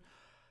guys soon.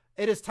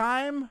 It is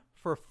time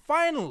for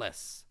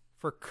finalists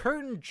for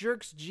Curtain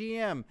Jerks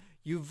GM.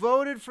 You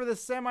voted for the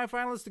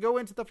semifinalists to go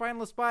into the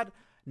finalist spot.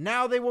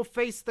 Now they will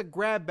face the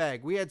grab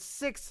bag. We had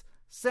 6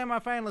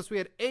 semifinalists. We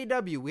had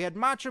AW. We had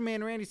Macho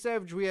Man Randy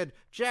Savage. We had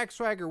Jack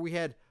Swagger. We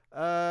had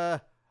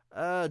John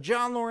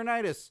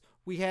Laurinaitis.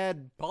 We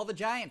had Paul the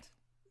Giant.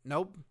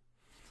 Nope.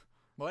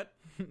 What?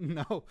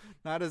 No,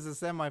 not as a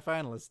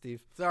semifinalist,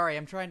 Steve. Sorry,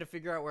 I'm trying to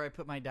figure out where I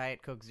put my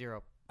Diet Coke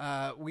Zero.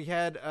 We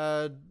had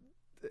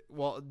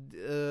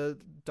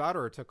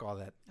Daughter took all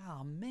that.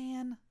 Oh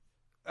man.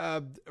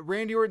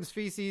 Randy Orton's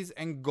Feces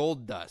and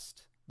Gold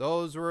Dust.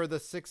 Those were the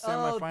 6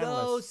 semifinalists.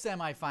 Oh, those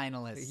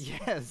semifinalists.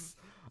 Yes.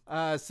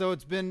 So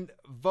it's been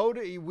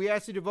voted. We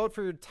asked you to vote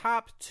for your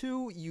top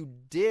 2. You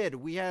did.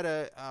 We had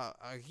a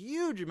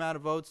huge amount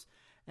of votes,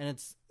 and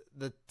it's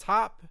the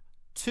top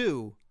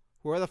 2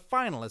 who are the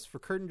finalists for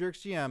Curtain Jerks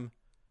GM: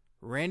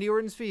 Randy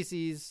Orton's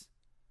Feces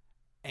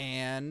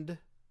and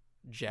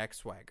Jack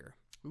Swagger.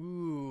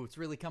 Ooh, it's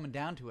really coming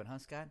down to it, huh,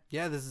 Scott?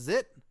 Yeah, this is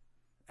it.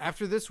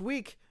 After this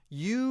week,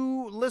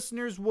 you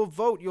listeners will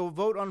vote. You'll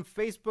vote on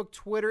Facebook,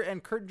 Twitter,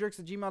 and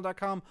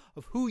curtainjerks@gmail.com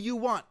of who you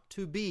want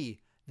to be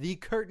the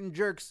Curtain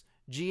Jerks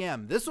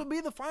GM. This will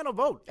be the final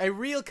vote. A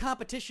real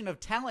competition of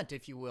talent,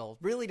 if you will,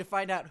 really to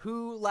find out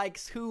who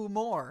likes who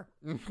more.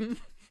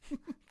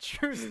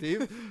 Sure,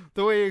 Steve.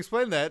 The way you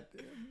explain that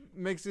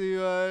makes you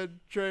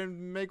try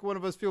and make one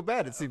of us feel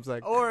bad, it seems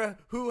like. Or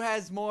who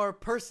has more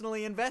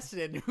personally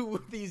invested in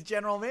who these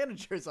general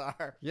managers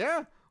are.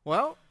 Yeah,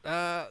 well,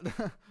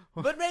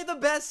 But may the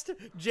best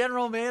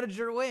general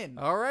manager win.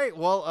 all right.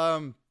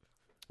 Well,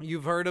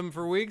 you've heard him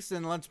for weeks,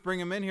 and let's bring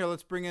him in here.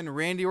 Let's bring in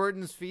Randy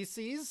Orton's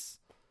feces.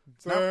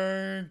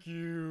 Thank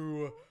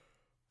you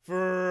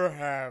for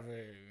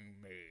having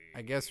me.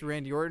 I guess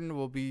Randy Orton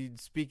will be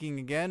speaking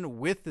again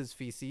with his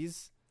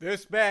feces.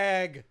 This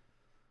bag.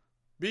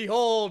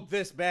 Behold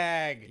this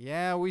bag.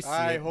 Yeah, we see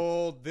I it.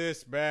 hold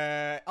this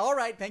bag. All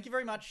right, thank you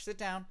very much. Sit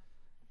down.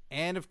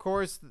 And, of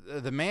course,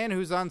 the man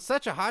who's on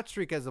such a hot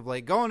streak as of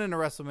late, going into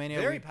WrestleMania.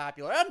 Very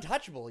popular.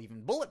 Untouchable,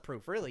 even.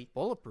 Bulletproof, really.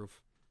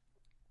 Bulletproof.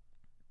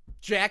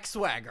 Jack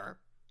Swagger.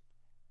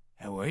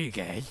 How are you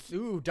guys?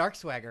 Ooh, Dark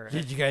Swagger.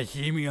 Did you guys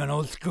see me on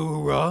Old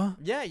School Raw?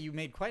 Yeah, you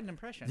made quite an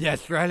impression.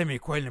 That's right, I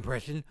made quite an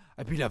impression.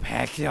 I beat up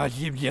Hacksaw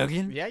Jim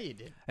Duggan. Yeah, you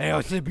did. I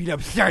also beat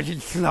up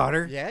Sergeant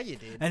Slaughter. Yeah, you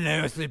did. And I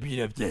also beat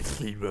up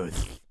Dusty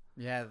Rhodes.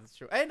 Yeah, that's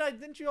true. And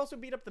didn't you also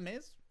beat up The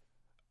Miz?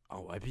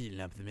 Oh, I've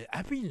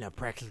beaten up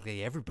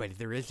practically everybody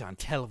there is on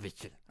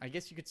television. I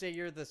guess you could say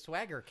you're the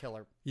Swagger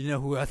killer. You know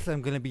who else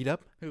I'm gonna beat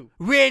up? Who?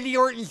 Randy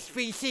Orton's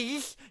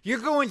feces. You're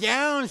going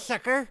down,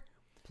 sucker.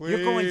 Please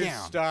You're going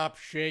down. stop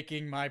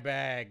shaking my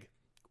bag.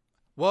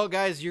 Well,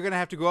 guys, you're going to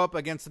have to go up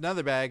against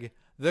another bag,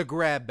 the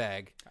grab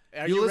bag.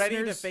 Are you ready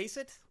to listeners, face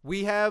it?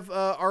 We have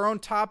our own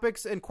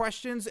topics and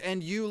questions,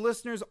 and you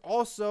listeners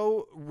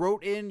also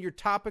wrote in your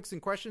topics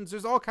and questions.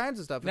 There's all kinds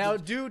of stuff. Now,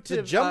 It's a- due it's to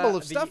a jumble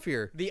of the- stuff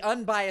here. the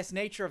unbiased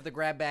nature of the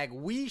grab bag,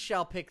 we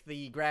shall pick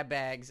the grab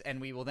bags,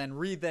 and we will then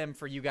read them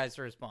for you guys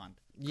to respond.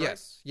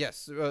 Yes.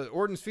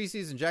 Orton's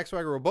feces and Jack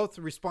Swagger will both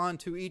respond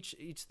to each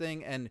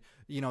thing, and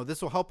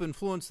this will help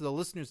influence the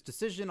listener's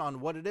decision on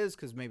what it is,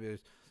 because maybe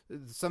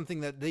it's something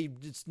that they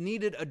just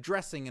needed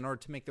addressing in order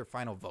to make their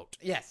final vote.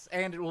 Yes,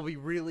 and it will be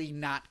really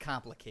not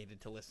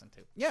complicated to listen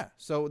to. Yeah.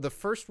 So the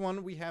first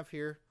one we have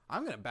here,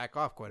 I'm going to back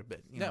off quite a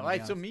bit. No, to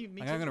be so honest. me I'm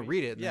too. going to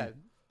read it. and Yeah.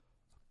 then-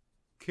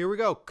 Here we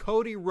go.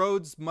 Cody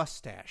Rhodes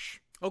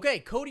mustache. Okay,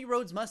 Cody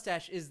Rhodes'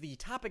 mustache is the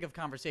topic of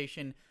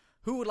conversation.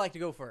 Who would like to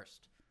go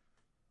first?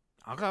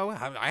 I'll go.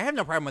 I have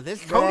no problem with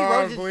this. Cody Cody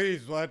Rhodes.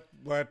 please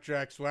let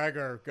Jack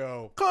Swagger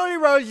go. Cody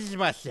Rhodes'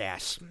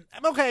 mustache.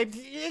 Okay,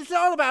 it's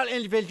all about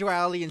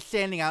individuality and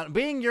standing out and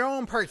being your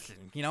own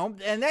person,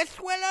 and that's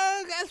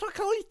what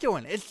Cody's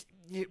doing. It's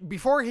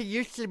before he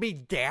used to be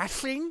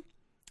dashing,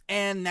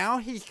 and now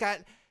he's got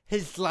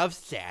his love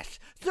stash.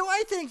 So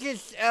I think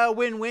it's a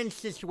win-win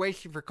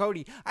situation for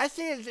Cody. I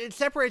say it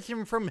separates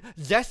him from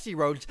Dusty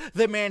Rhodes,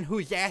 the man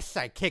whose ass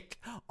I kicked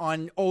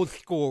on Old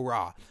School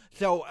Raw.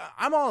 So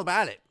I'm all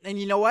about it. And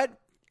you know what?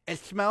 It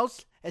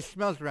smells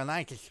real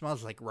nice. It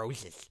smells like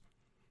roses.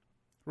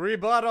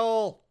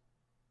 Rebuttal.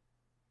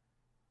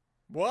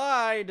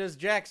 Why does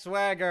Jack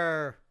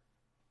Swagger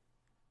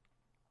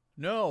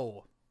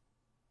know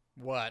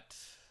what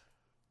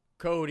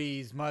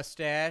Cody's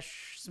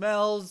mustache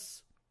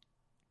smells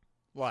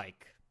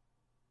like?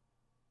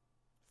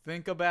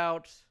 Think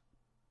about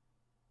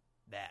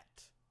that.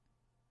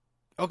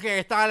 Okay,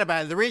 I thought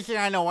about it. The reason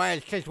I know why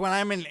is because when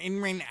I'm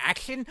in-ring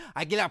action,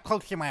 I get up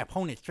close to my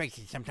opponent's face,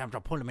 and sometimes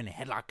I'll pull them in a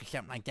headlock or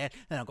something like that,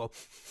 and I'll go,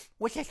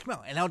 what's that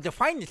smell? And I'll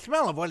define the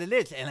smell of what it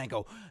is, and I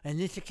go, on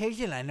this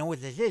occasion, I know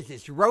what this is.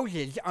 It's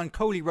roses on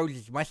Cody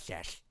Rhodes'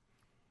 mustache.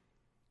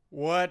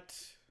 What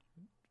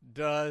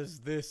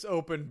does this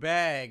open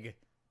bag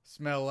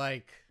smell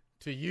like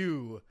to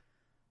you,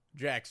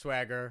 Jack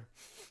Swagger?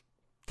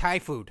 Thai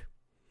food.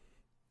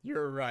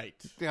 You're right.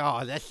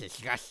 Oh, that's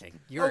disgusting.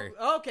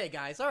 Okay,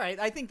 guys. All right.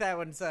 I think that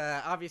one's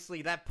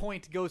obviously that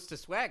point goes to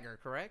Swagger,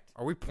 correct?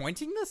 Are we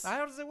pointing this?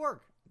 How does it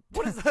work?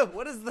 What does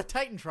the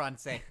Titantron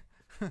say?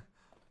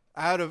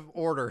 Out of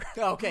order.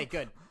 Okay,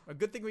 good. A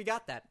good thing we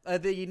got that.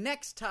 The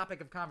next topic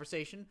of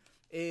conversation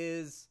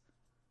is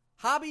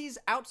hobbies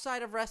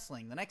outside of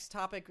wrestling. The next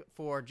topic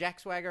for Jack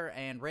Swagger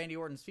and Randy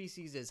Orton's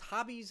feces is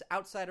hobbies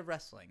outside of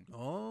wrestling.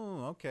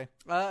 Oh, okay.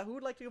 Who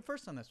would like to go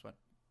first on this one?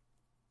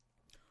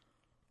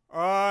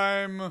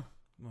 I'm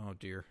Oh,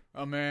 dear.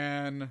 a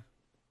man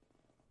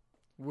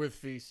with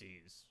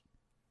feces.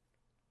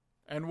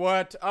 And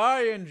what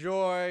I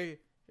enjoy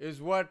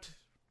is what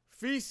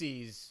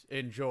feces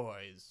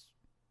enjoys.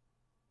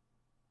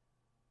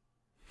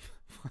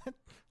 What?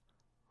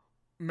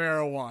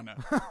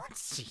 Marijuana.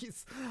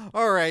 Jeez.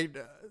 All right.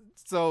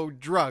 So,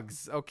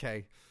 drugs.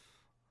 Okay.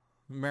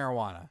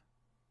 Marijuana.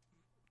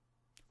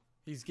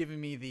 He's giving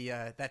me the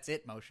that's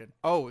it motion.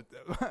 Oh,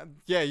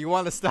 yeah. You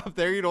want to stop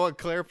there? You don't want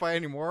to clarify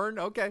anymore?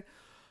 Okay.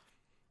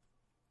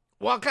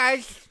 Well,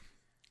 guys,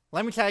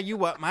 let me tell you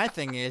what my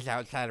thing is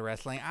outside of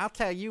wrestling. I'll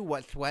tell you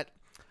what's what.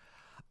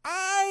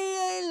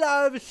 I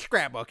love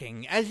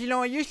scrapbooking. As you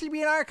know, I used to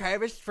be an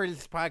archivist for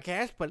this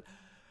podcast, but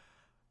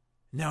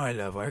now I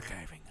love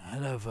archiving. I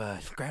love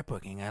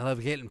scrapbooking. I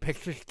love getting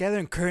pictures together,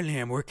 and currently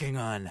I'm working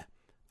on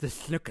the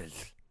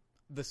Snookers.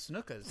 The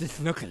Snookas. The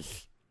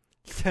Snookers.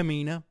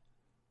 Tamina.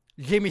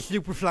 Jimmy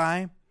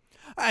Superfly.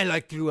 I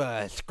like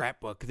to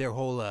scrapbook their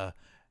whole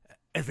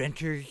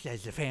adventures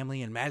as a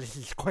family in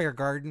Madison Square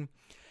Garden.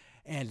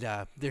 And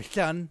their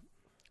son.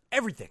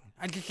 Everything.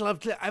 I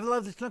love the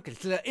Snookers.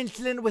 The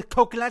incident with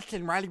coconuts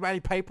and Roddy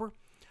Piper.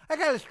 I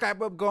got a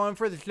scrapbook going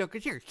for the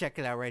Snookers. Here, check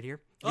it out right here.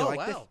 You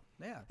like this?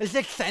 Yeah. It's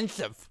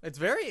extensive. It's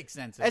very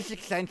extensive. It's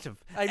extensive.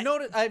 I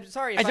noticed. I'm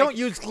sorry. I don't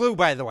use glue,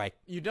 by the way.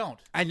 You don't.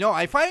 I know.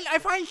 I find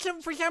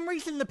for some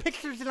reason the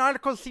pictures and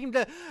articles seem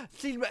to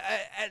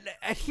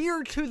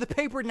adhere to the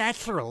paper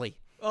naturally.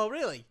 Oh,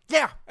 really?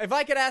 Yeah. If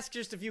I could ask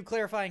just a few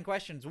clarifying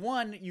questions.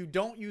 One, you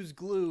don't use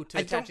glue to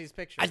attach these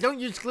pictures. I don't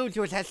use glue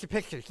to attach the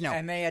pictures. No.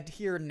 And they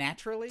adhere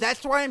naturally.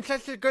 That's why I'm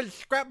such a good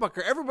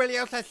scrapbooker. Everybody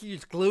else has to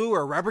use glue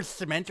or rubber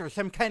cement or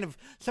some kind of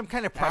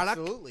product.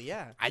 Absolutely,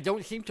 yeah. I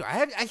don't seem to.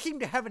 I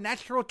seem to have a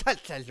natural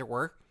touch, as it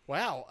were.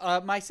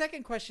 Wow. My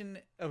second question,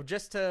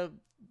 just to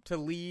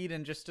lead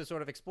and just to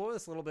sort of explore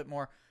this a little bit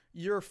more,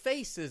 your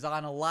face is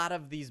on a lot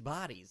of these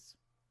bodies.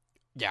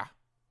 Yeah.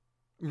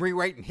 I'm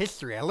rewriting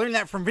history. I learned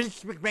that from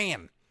Vince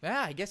McMahon.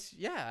 Yeah, I guess.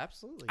 Yeah,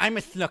 absolutely. I'm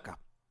a snooker.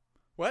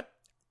 What?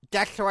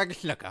 Jack Swagger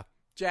Snooker.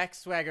 Jack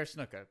Swagger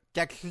Snooker.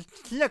 Jack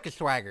Snooker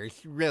Swagger is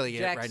really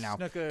Jack it right now.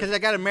 Snooker. Because I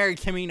got to marry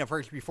Tamina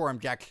first before I'm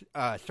Jack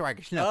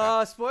Swagger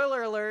Snooker.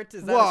 Spoiler alert.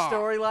 Is that Whoa. a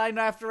storyline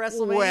after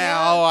WrestleMania?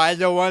 Well, I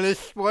don't want to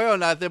spoil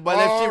nothing, but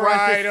if she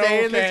wants to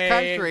stay in this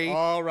country.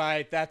 All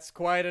right, that's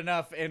quite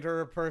enough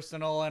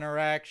interpersonal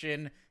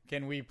interaction.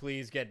 Can we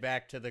please get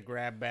back to the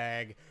grab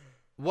bag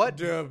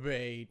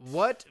debate?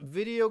 What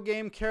video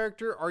game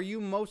character are you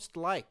most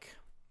like?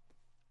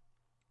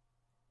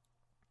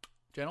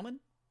 Gentlemen?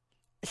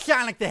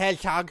 Sonic the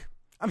Hedgehog.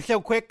 I'm so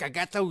quick. I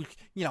got those,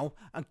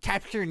 I'm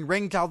capturing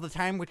rings all the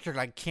time, which are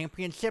like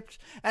championships.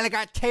 And I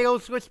got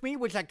Tails with me,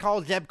 which I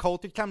call Zeb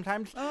Coulter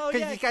sometimes. Oh,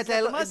 yeah, he's got the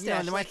that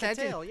mustache, the like the mustache.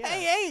 tail, yeah.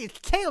 Hey, it's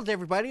Tails,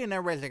 everybody. And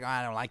everybody's like, oh,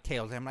 I don't like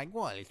Tails. I'm like,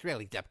 well, it's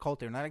really Zeb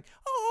Coulter. And I'm like,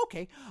 oh,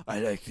 okay. I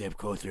like Zeb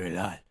Coulter a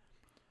lot.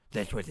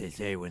 That's what they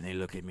say when they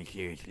look at me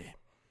seriously.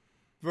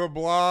 The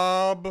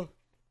Blob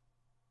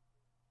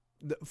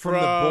From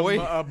the boy?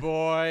 A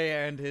Boy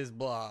and His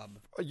Blob.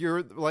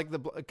 You're like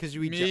because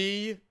you eat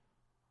Me,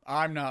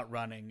 I'm not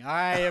running.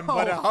 I am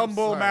but a I'm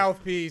humble sorry.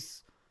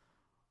 mouthpiece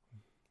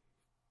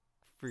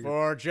for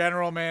for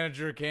general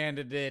manager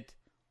candidate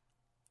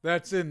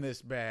that's in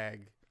this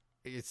bag.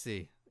 you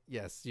see.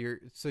 Yes,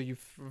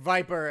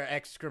 Viper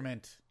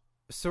excrement.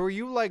 So are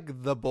you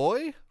like the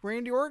boy,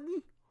 Randy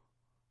Orton?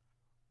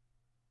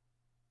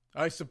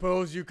 I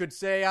suppose you could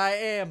say I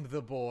am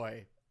the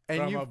boy And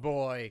from you a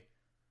boy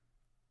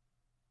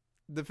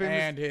the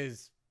famous and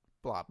his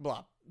Blob.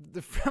 blob.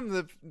 From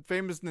the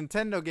famous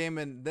Nintendo game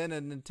and then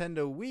a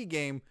Nintendo Wii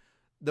game,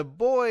 the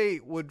boy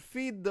would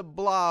feed the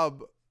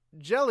Blob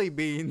jelly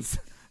beans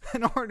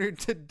in order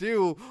to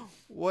do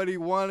what he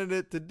wanted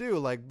it to do,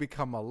 like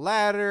become a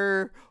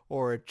ladder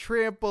or a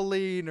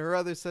trampoline or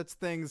other such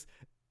things.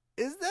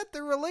 Is that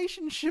the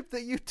relationship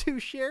that you two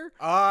share?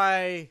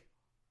 I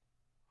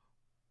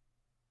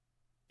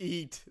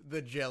eat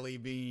the jelly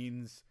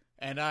beans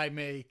and I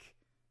make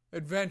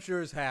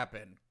adventures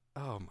happen.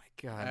 Oh my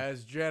god.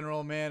 As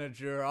general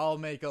manager, I'll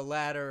make a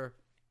ladder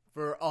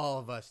for all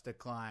of us to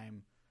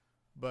climb.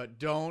 But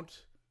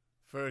don't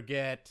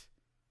forget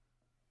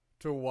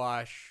to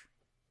wash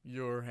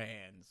your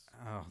hands.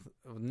 Oh,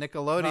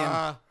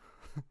 Nickelodeon.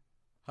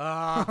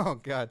 Oh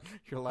god,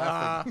 you're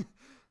laughing.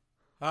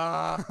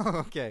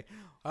 Okay.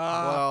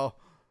 Well,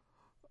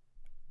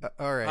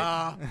 all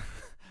right.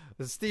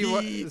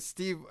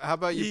 Steve, how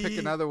about you pick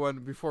another one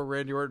before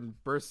Randy Orton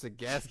bursts a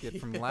gasket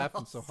from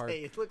laughing so hard?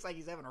 It looks like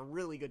he's having a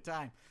really good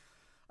time.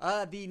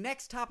 The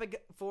next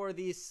topic for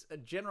this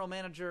general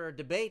manager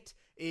debate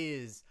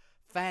is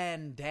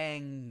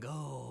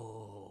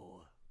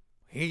Fandango.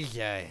 He's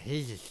a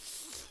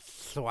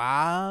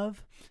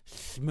suave,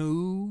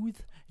 smooth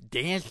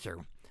dancer.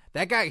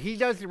 That guy, he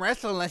doesn't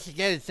wrestle unless he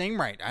gets his thing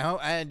right.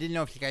 I didn't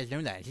know if you guys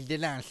knew that. He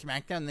did that on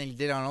SmackDown, and then he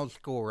did it on Old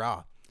School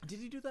Raw. Did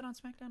he do that on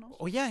SmackDown also?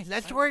 Oh, yeah,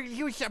 that's where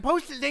he was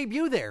supposed to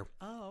debut there.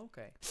 Oh,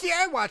 okay. See,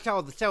 I watch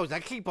all the shows. I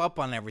keep up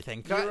on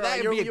everything. So You're,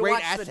 that would be a you great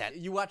watch asset.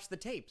 you watch the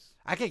tapes.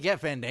 I could get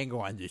Fandango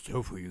on the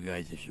show for you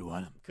guys if you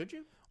want him. Could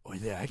you? Or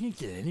I can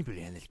get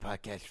anybody on this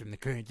podcast from the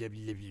current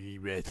WWE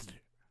wrestler.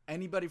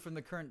 Anybody from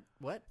the current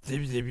what?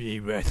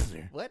 WWE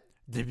wrestler. What?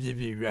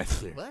 WWE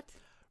wrestler. What?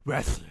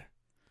 Wrestler.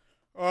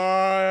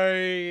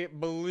 I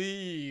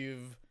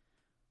believe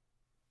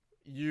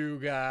you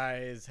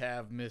guys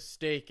have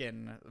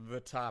mistaken the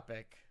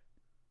topic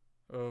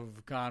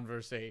of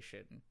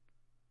conversation.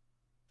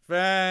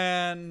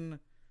 Fandango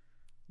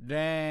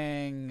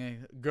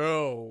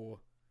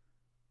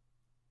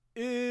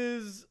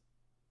is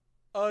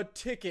a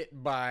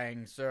ticket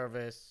buying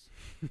service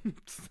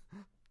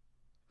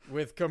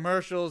with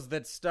commercials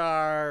that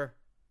star,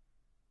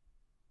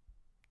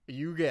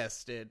 you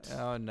guessed it,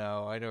 Oh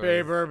no, I don't.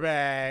 paper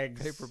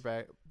bags.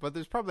 Paperback, but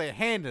there's probably a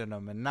hand in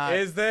them and not.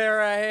 Is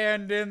there a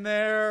hand in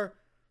there,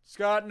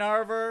 Scott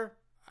Narver?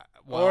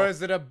 well, Or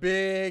is it a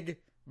big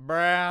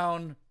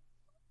brown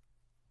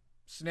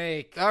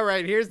snake. All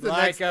right, here's the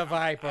Like next. a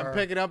viper. I'm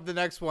picking up the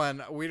next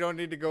one. We don't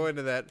need to go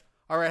into that.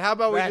 All right, how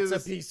about we do That's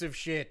this? a piece of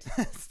shit.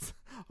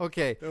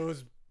 Okay,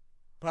 Those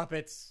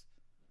puppets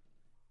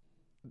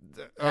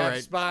all have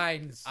right,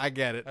 spines. I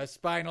get it. A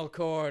spinal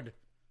cord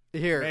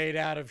Here, made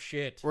out of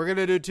shit. we're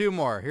gonna do two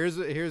more. Here's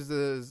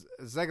the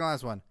second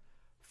last one.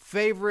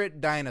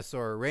 Favorite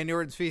dinosaur. Randy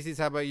Orton's feces.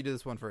 How about you do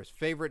this one first?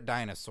 Favorite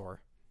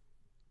dinosaur.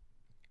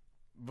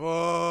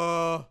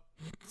 Buh.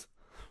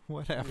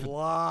 What happened?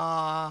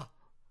 La.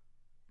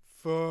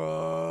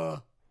 Fuh.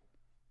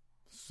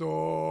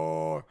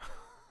 Sor.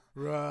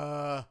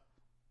 Ra.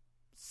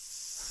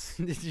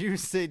 Did you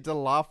say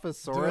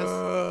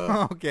Dilophosaurus?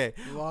 Duh. Okay.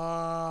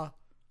 La.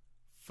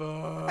 Fuh.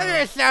 I'm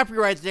gonna stop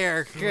you right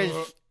there,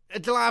 because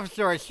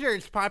Dilophosaurus, sure,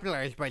 it's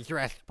popularized by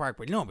Jurassic Park,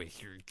 but nobody's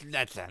sure.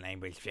 That's not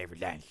anybody's favorite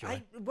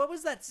dinosaur. What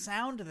was that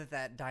sound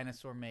that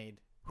dinosaur made?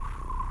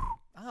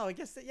 Oh, I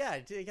guess I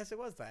guess it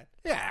was that.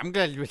 Yeah, I'm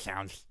good with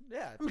sounds.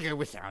 Yeah. I'm good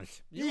with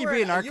sounds. You be an You were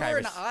an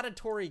archivist.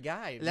 auditory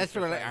guy. That's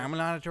Mr. what Feather. I'm an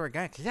auditory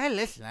guy, because I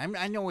listen.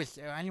 I know what's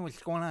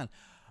going on.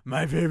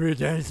 My favorite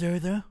dinosaur,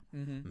 though?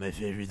 Mhm. My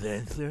favorite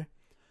dinosaur?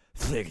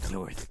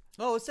 Stegosaurus.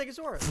 Oh, it's Stegosaurus.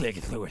 Or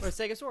Stegosaurus.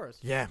 Stegosaurus.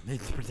 Yeah,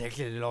 it's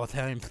protected at all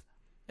times.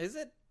 Is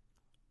it?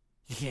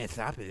 You can't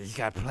stop it. It's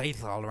got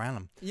plates all around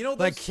him. You know those.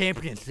 Like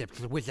championships,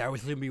 which I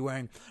was going to be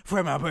wearing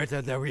for my birthday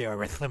at the Rio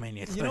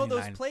WrestleMania 29. You know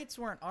those plates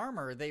weren't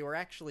armor; they were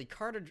actually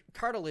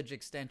cartilage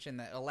extension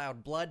that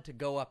allowed blood to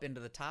go up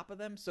into the top of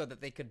them, so that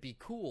they could be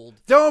cooled.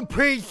 Don't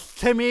preach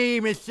to me,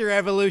 Mr.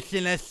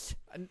 Evolutionist.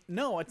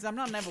 No, I'm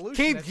not an Keep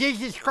evolutionist.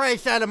 Jesus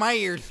Christ out of my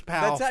ears,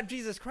 pal. That's not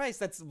Jesus Christ.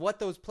 That's what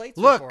those plates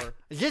were Look, for.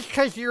 just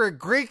because you're a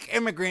Greek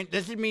immigrant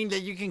doesn't mean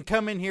that you can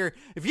come in here.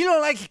 If you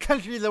don't like the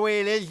country the way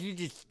it is, you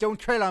just don't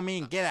tread on me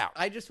and get out.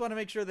 I just want to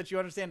make sure that you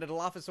understand that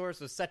Dilophosaurus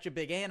was such a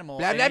big animal.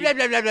 Blah, and blah, blah,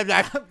 blah, blah,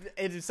 blah, blah.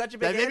 It is such a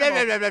Blah, big blah, blah,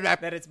 animal blah, blah, blah.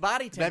 that its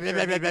body Blah, blah, temperature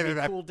blah, blah, needed to blah, be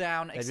blah. cooled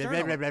down Blah, blah,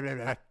 externally. blah, blah, blah,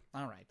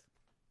 blah. All right.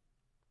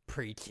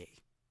 Preachy.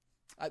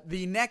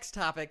 The next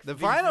topic, The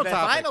final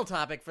topic. final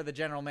topic for the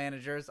general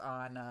managers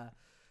on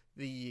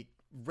the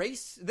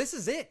race. This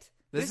is it.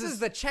 This is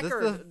the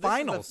checker. This is the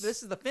finals.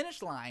 This is the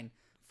finish line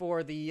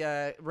for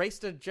the race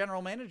to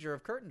general manager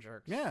of Curtain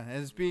Jerks. Yeah,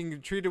 and it's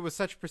being treated with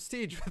such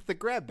prestige with the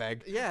grab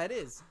bag. Yeah, it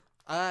is.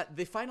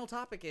 The final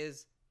topic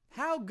is,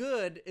 how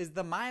good is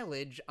the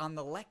mileage on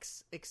the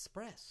Lex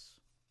Express?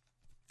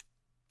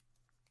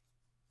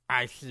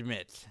 I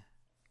submit.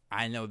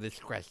 I know this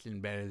question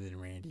better than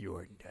Randy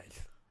Orton does.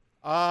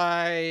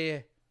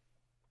 I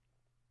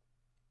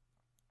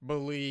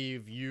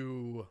believe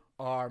you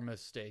are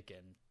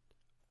mistaken.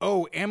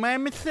 Oh, am I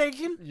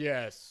mistaken?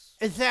 Yes.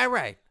 Is that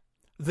right?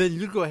 Then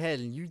you go ahead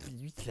and you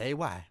say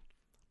why.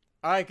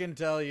 I can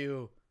tell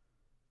you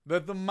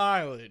that the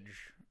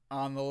mileage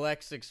on the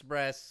Lex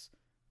Express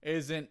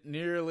isn't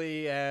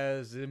nearly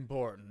as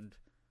important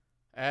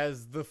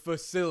as the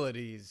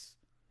facilities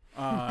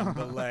on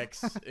the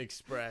Lex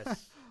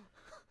Express.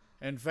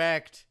 In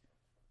fact,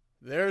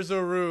 there's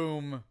a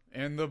room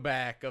in the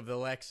back of the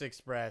Lex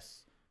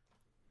Express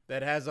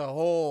that has a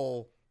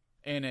hole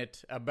in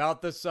it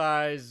about the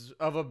size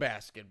of a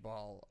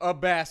basketball. A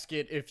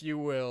basket, if you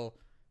will.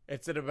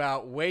 It's at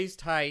about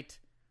waist height,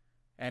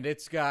 and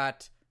it's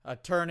got a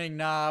turning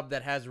knob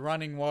that has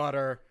running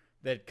water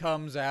that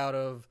comes out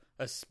of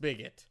a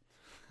spigot.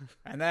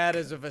 And that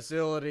is a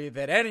facility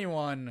that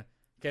anyone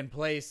can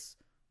place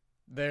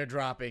their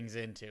droppings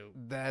into.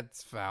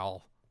 That's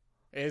foul.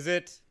 Is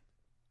it?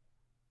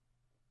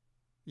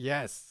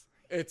 Yes.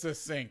 It's a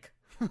sink.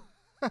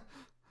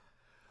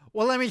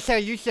 Well, let me tell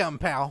you something,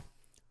 pal.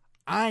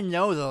 I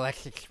know the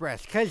Lex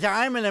Express because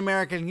I'm an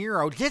American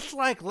hero, just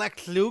like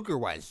Lex Luger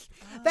was.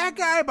 That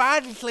guy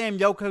body slammed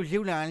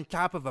Yokozuna on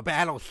top of a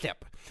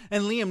battleship,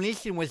 and Liam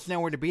Neeson was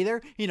nowhere to be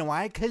there. You know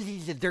why? Because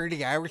he's a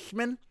dirty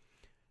Irishman.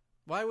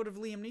 Why would have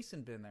Liam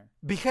Neeson been there?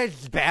 Because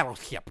it's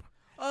Battleship.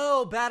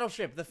 Oh,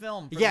 Battleship, the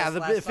film. for Yeah, this the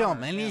last film,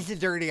 summer. and Yeah. he's a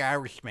dirty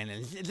Irishman.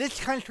 And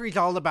this country's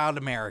all about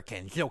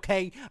Americans,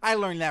 okay? I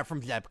learned that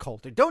from Zeb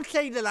Coulter. Don't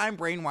say that I'm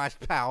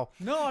brainwashed, pal.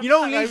 No, I'm You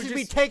know not. who I needs was to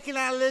be just- taken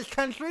out of this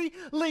country?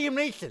 Liam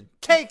Neeson.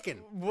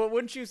 Taken. Well,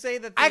 wouldn't you say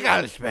that? I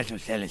got a special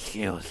set of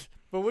skills.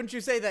 But wouldn't you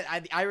say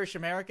that the Irish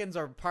Americans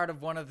are part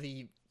of one of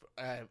the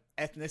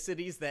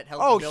ethnicities that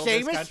helped Oh, build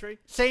this Seamus? country?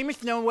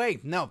 Seamus? No way.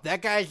 No,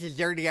 that guy's a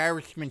dirty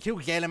Irishman,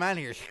 too. Get him out of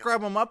here.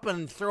 Scrub him up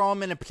and throw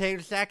him in a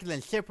potato sack and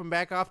then ship him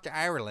back off to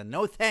Ireland.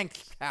 No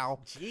thanks,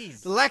 pal.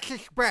 Jeez. The Lex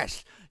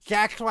Express,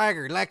 Jack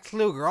Swagger, Lex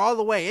Luger, all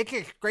the way. It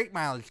gets great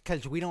mileage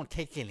because we don't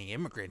take any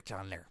immigrants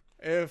on there.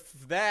 If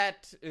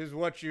that is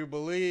what you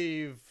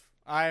believe,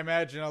 I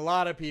imagine a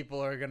lot of people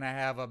are going to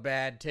have a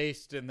bad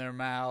taste in their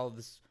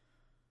mouths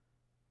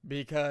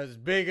because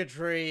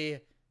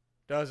bigotry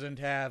doesn't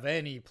have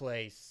any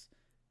place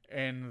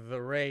in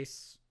the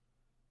race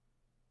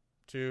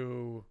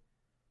to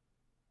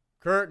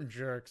Curtain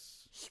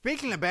Jerks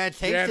Speaking of bad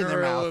taste in their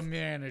general mouth.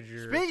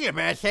 manager. Speaking of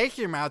bad taste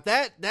in your mouth,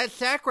 that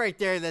sack right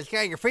there that's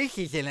got your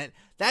feces in it,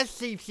 that's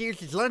Steve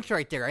Sears' lunch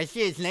right there. I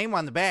see his name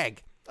on the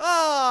bag.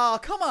 Oh,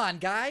 come on,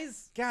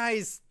 guys.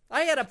 Guys,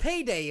 I had a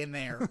payday in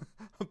there.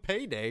 A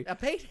payday? A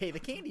Payday, the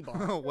candy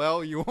bar.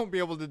 Well, you won't be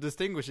able to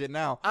distinguish it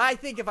now. I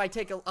think if I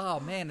take a... Oh,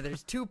 man,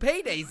 there's 2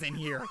 Paydays in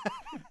here.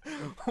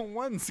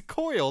 One's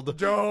coiled.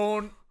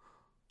 Don't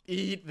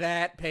eat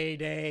that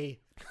Payday.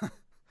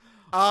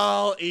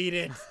 I'll eat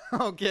it.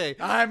 Okay.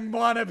 I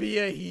want to be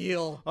a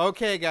heel.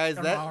 Okay, guys.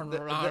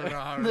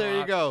 There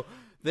you go.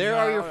 There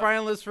are your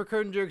finalists for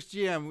Curtain Jerks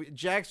GM.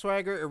 Jack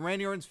Swagger and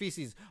Randy Orton's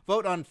Feces.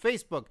 Vote on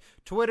Facebook,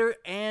 Twitter,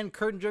 and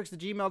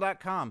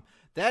curtainjerks@gmail.com.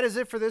 That is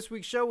it for this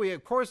week's show. We,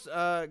 of course,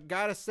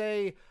 got to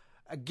say,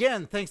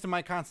 again, thanks to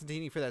Mike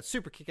Constantini for that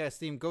super kick-ass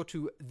theme. Go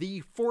to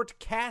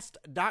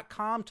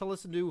thefortcast.com to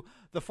listen to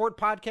the Fort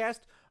Podcast.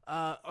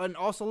 And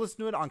also listen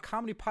to it on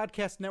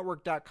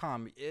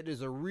comedypodcastnetwork.com. It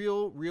is a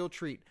real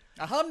treat.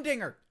 A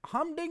humdinger.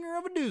 Humdinger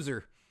of a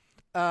doozer.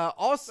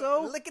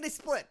 Also, Lickety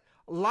split.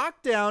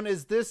 Lockdown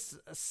is this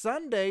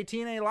Sunday,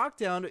 TNA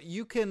Lockdown.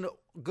 You can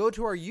go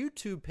to our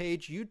YouTube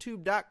page,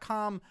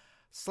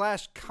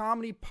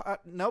 youtube.com/comedy.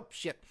 Nope,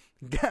 shit.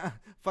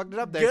 Fucked it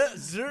up there.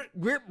 It's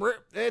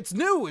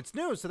new,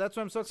 so that's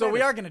why I'm so excited. So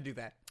we are going to do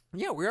that.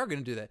 Yeah, we are going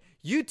to do that.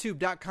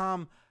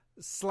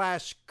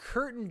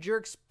 youtube.com/Curtain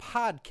Jerks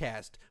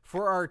Podcast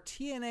for our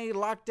TNA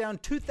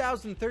Lockdown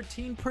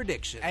 2013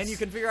 predictions. And you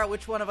can figure out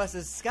which one of us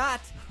is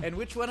Scott and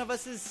which one of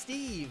us is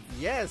Steve.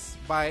 Yes,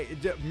 by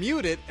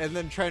mute it and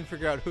then try and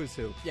figure out who's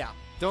who. Yeah.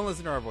 Don't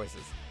listen to our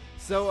voices.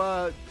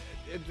 So,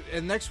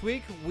 and next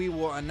week we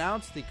will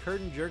announce the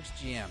Curtain Jerks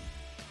GM.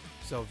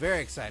 So, very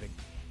exciting.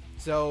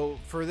 So,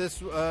 for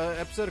this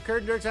episode of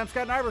Curtain Jerks, I'm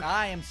Scott Nyberg.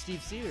 I am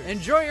Steve Sears.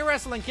 Enjoy your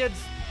wrestling, kids.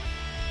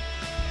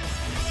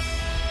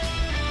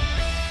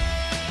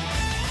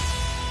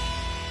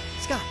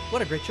 Scott,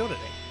 what a great show today.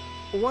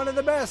 One of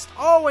the best.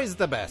 Always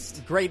the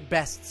best. Great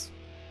bests.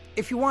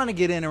 If you want to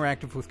get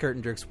interactive with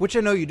Curtain Jerks, which I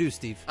know you do,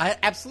 Steve.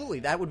 Absolutely.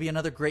 That would be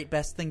another great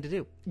best thing to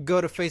do.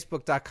 Go to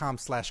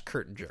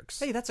facebook.com/Curtain Jerks.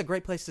 Hey, that's a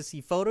great place to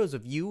see photos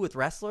of you with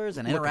wrestlers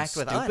and interact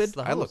with stupid. us.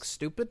 The I look hosts.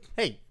 stupid.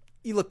 Hey,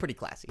 you look pretty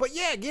classy. But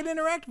yeah, get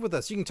interactive with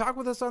us. You can talk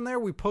with us on there.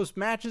 We post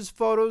matches,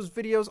 photos,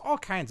 videos, all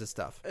kinds of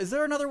stuff. Is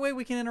there another way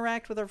we can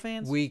interact with our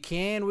fans? We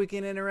can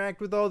interact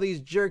with all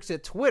these jerks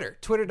at Twitter.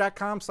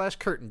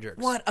 Twitter.com/Curtain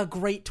Jerks. What a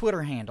great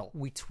Twitter handle.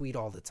 We tweet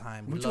all the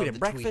time. We love tweet at the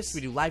breakfast. tweets.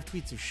 We do live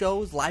tweets of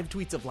shows, live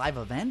tweets of live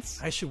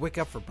events. I should wake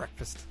up for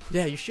breakfast.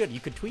 Yeah, you should. You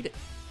could tweet it.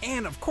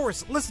 And, of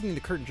course, listening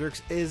to Curtain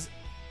Jerks is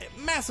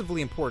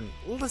massively important.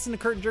 Listen to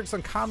Curtain Jerks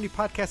on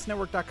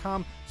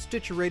comedypodcastnetwork.com,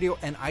 Stitcher Radio,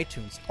 and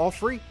iTunes. All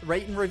free.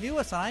 Rate and review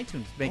us on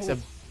iTunes. Makes a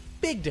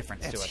big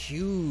difference to That's us.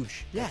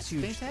 huge. Yeah, That's it's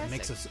huge. fantastic. It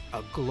makes us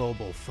a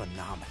global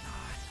phenomenon.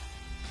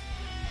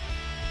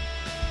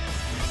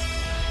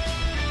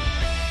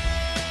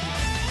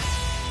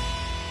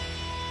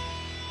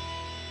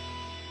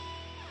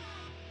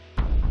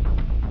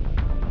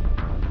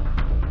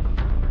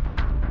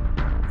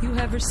 You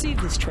have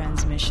received this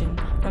transmission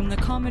from the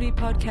Comedy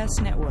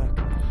Podcast Network.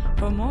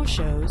 For more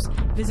shows,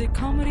 visit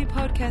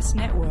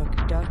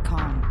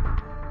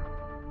comedypodcastnetwork.com.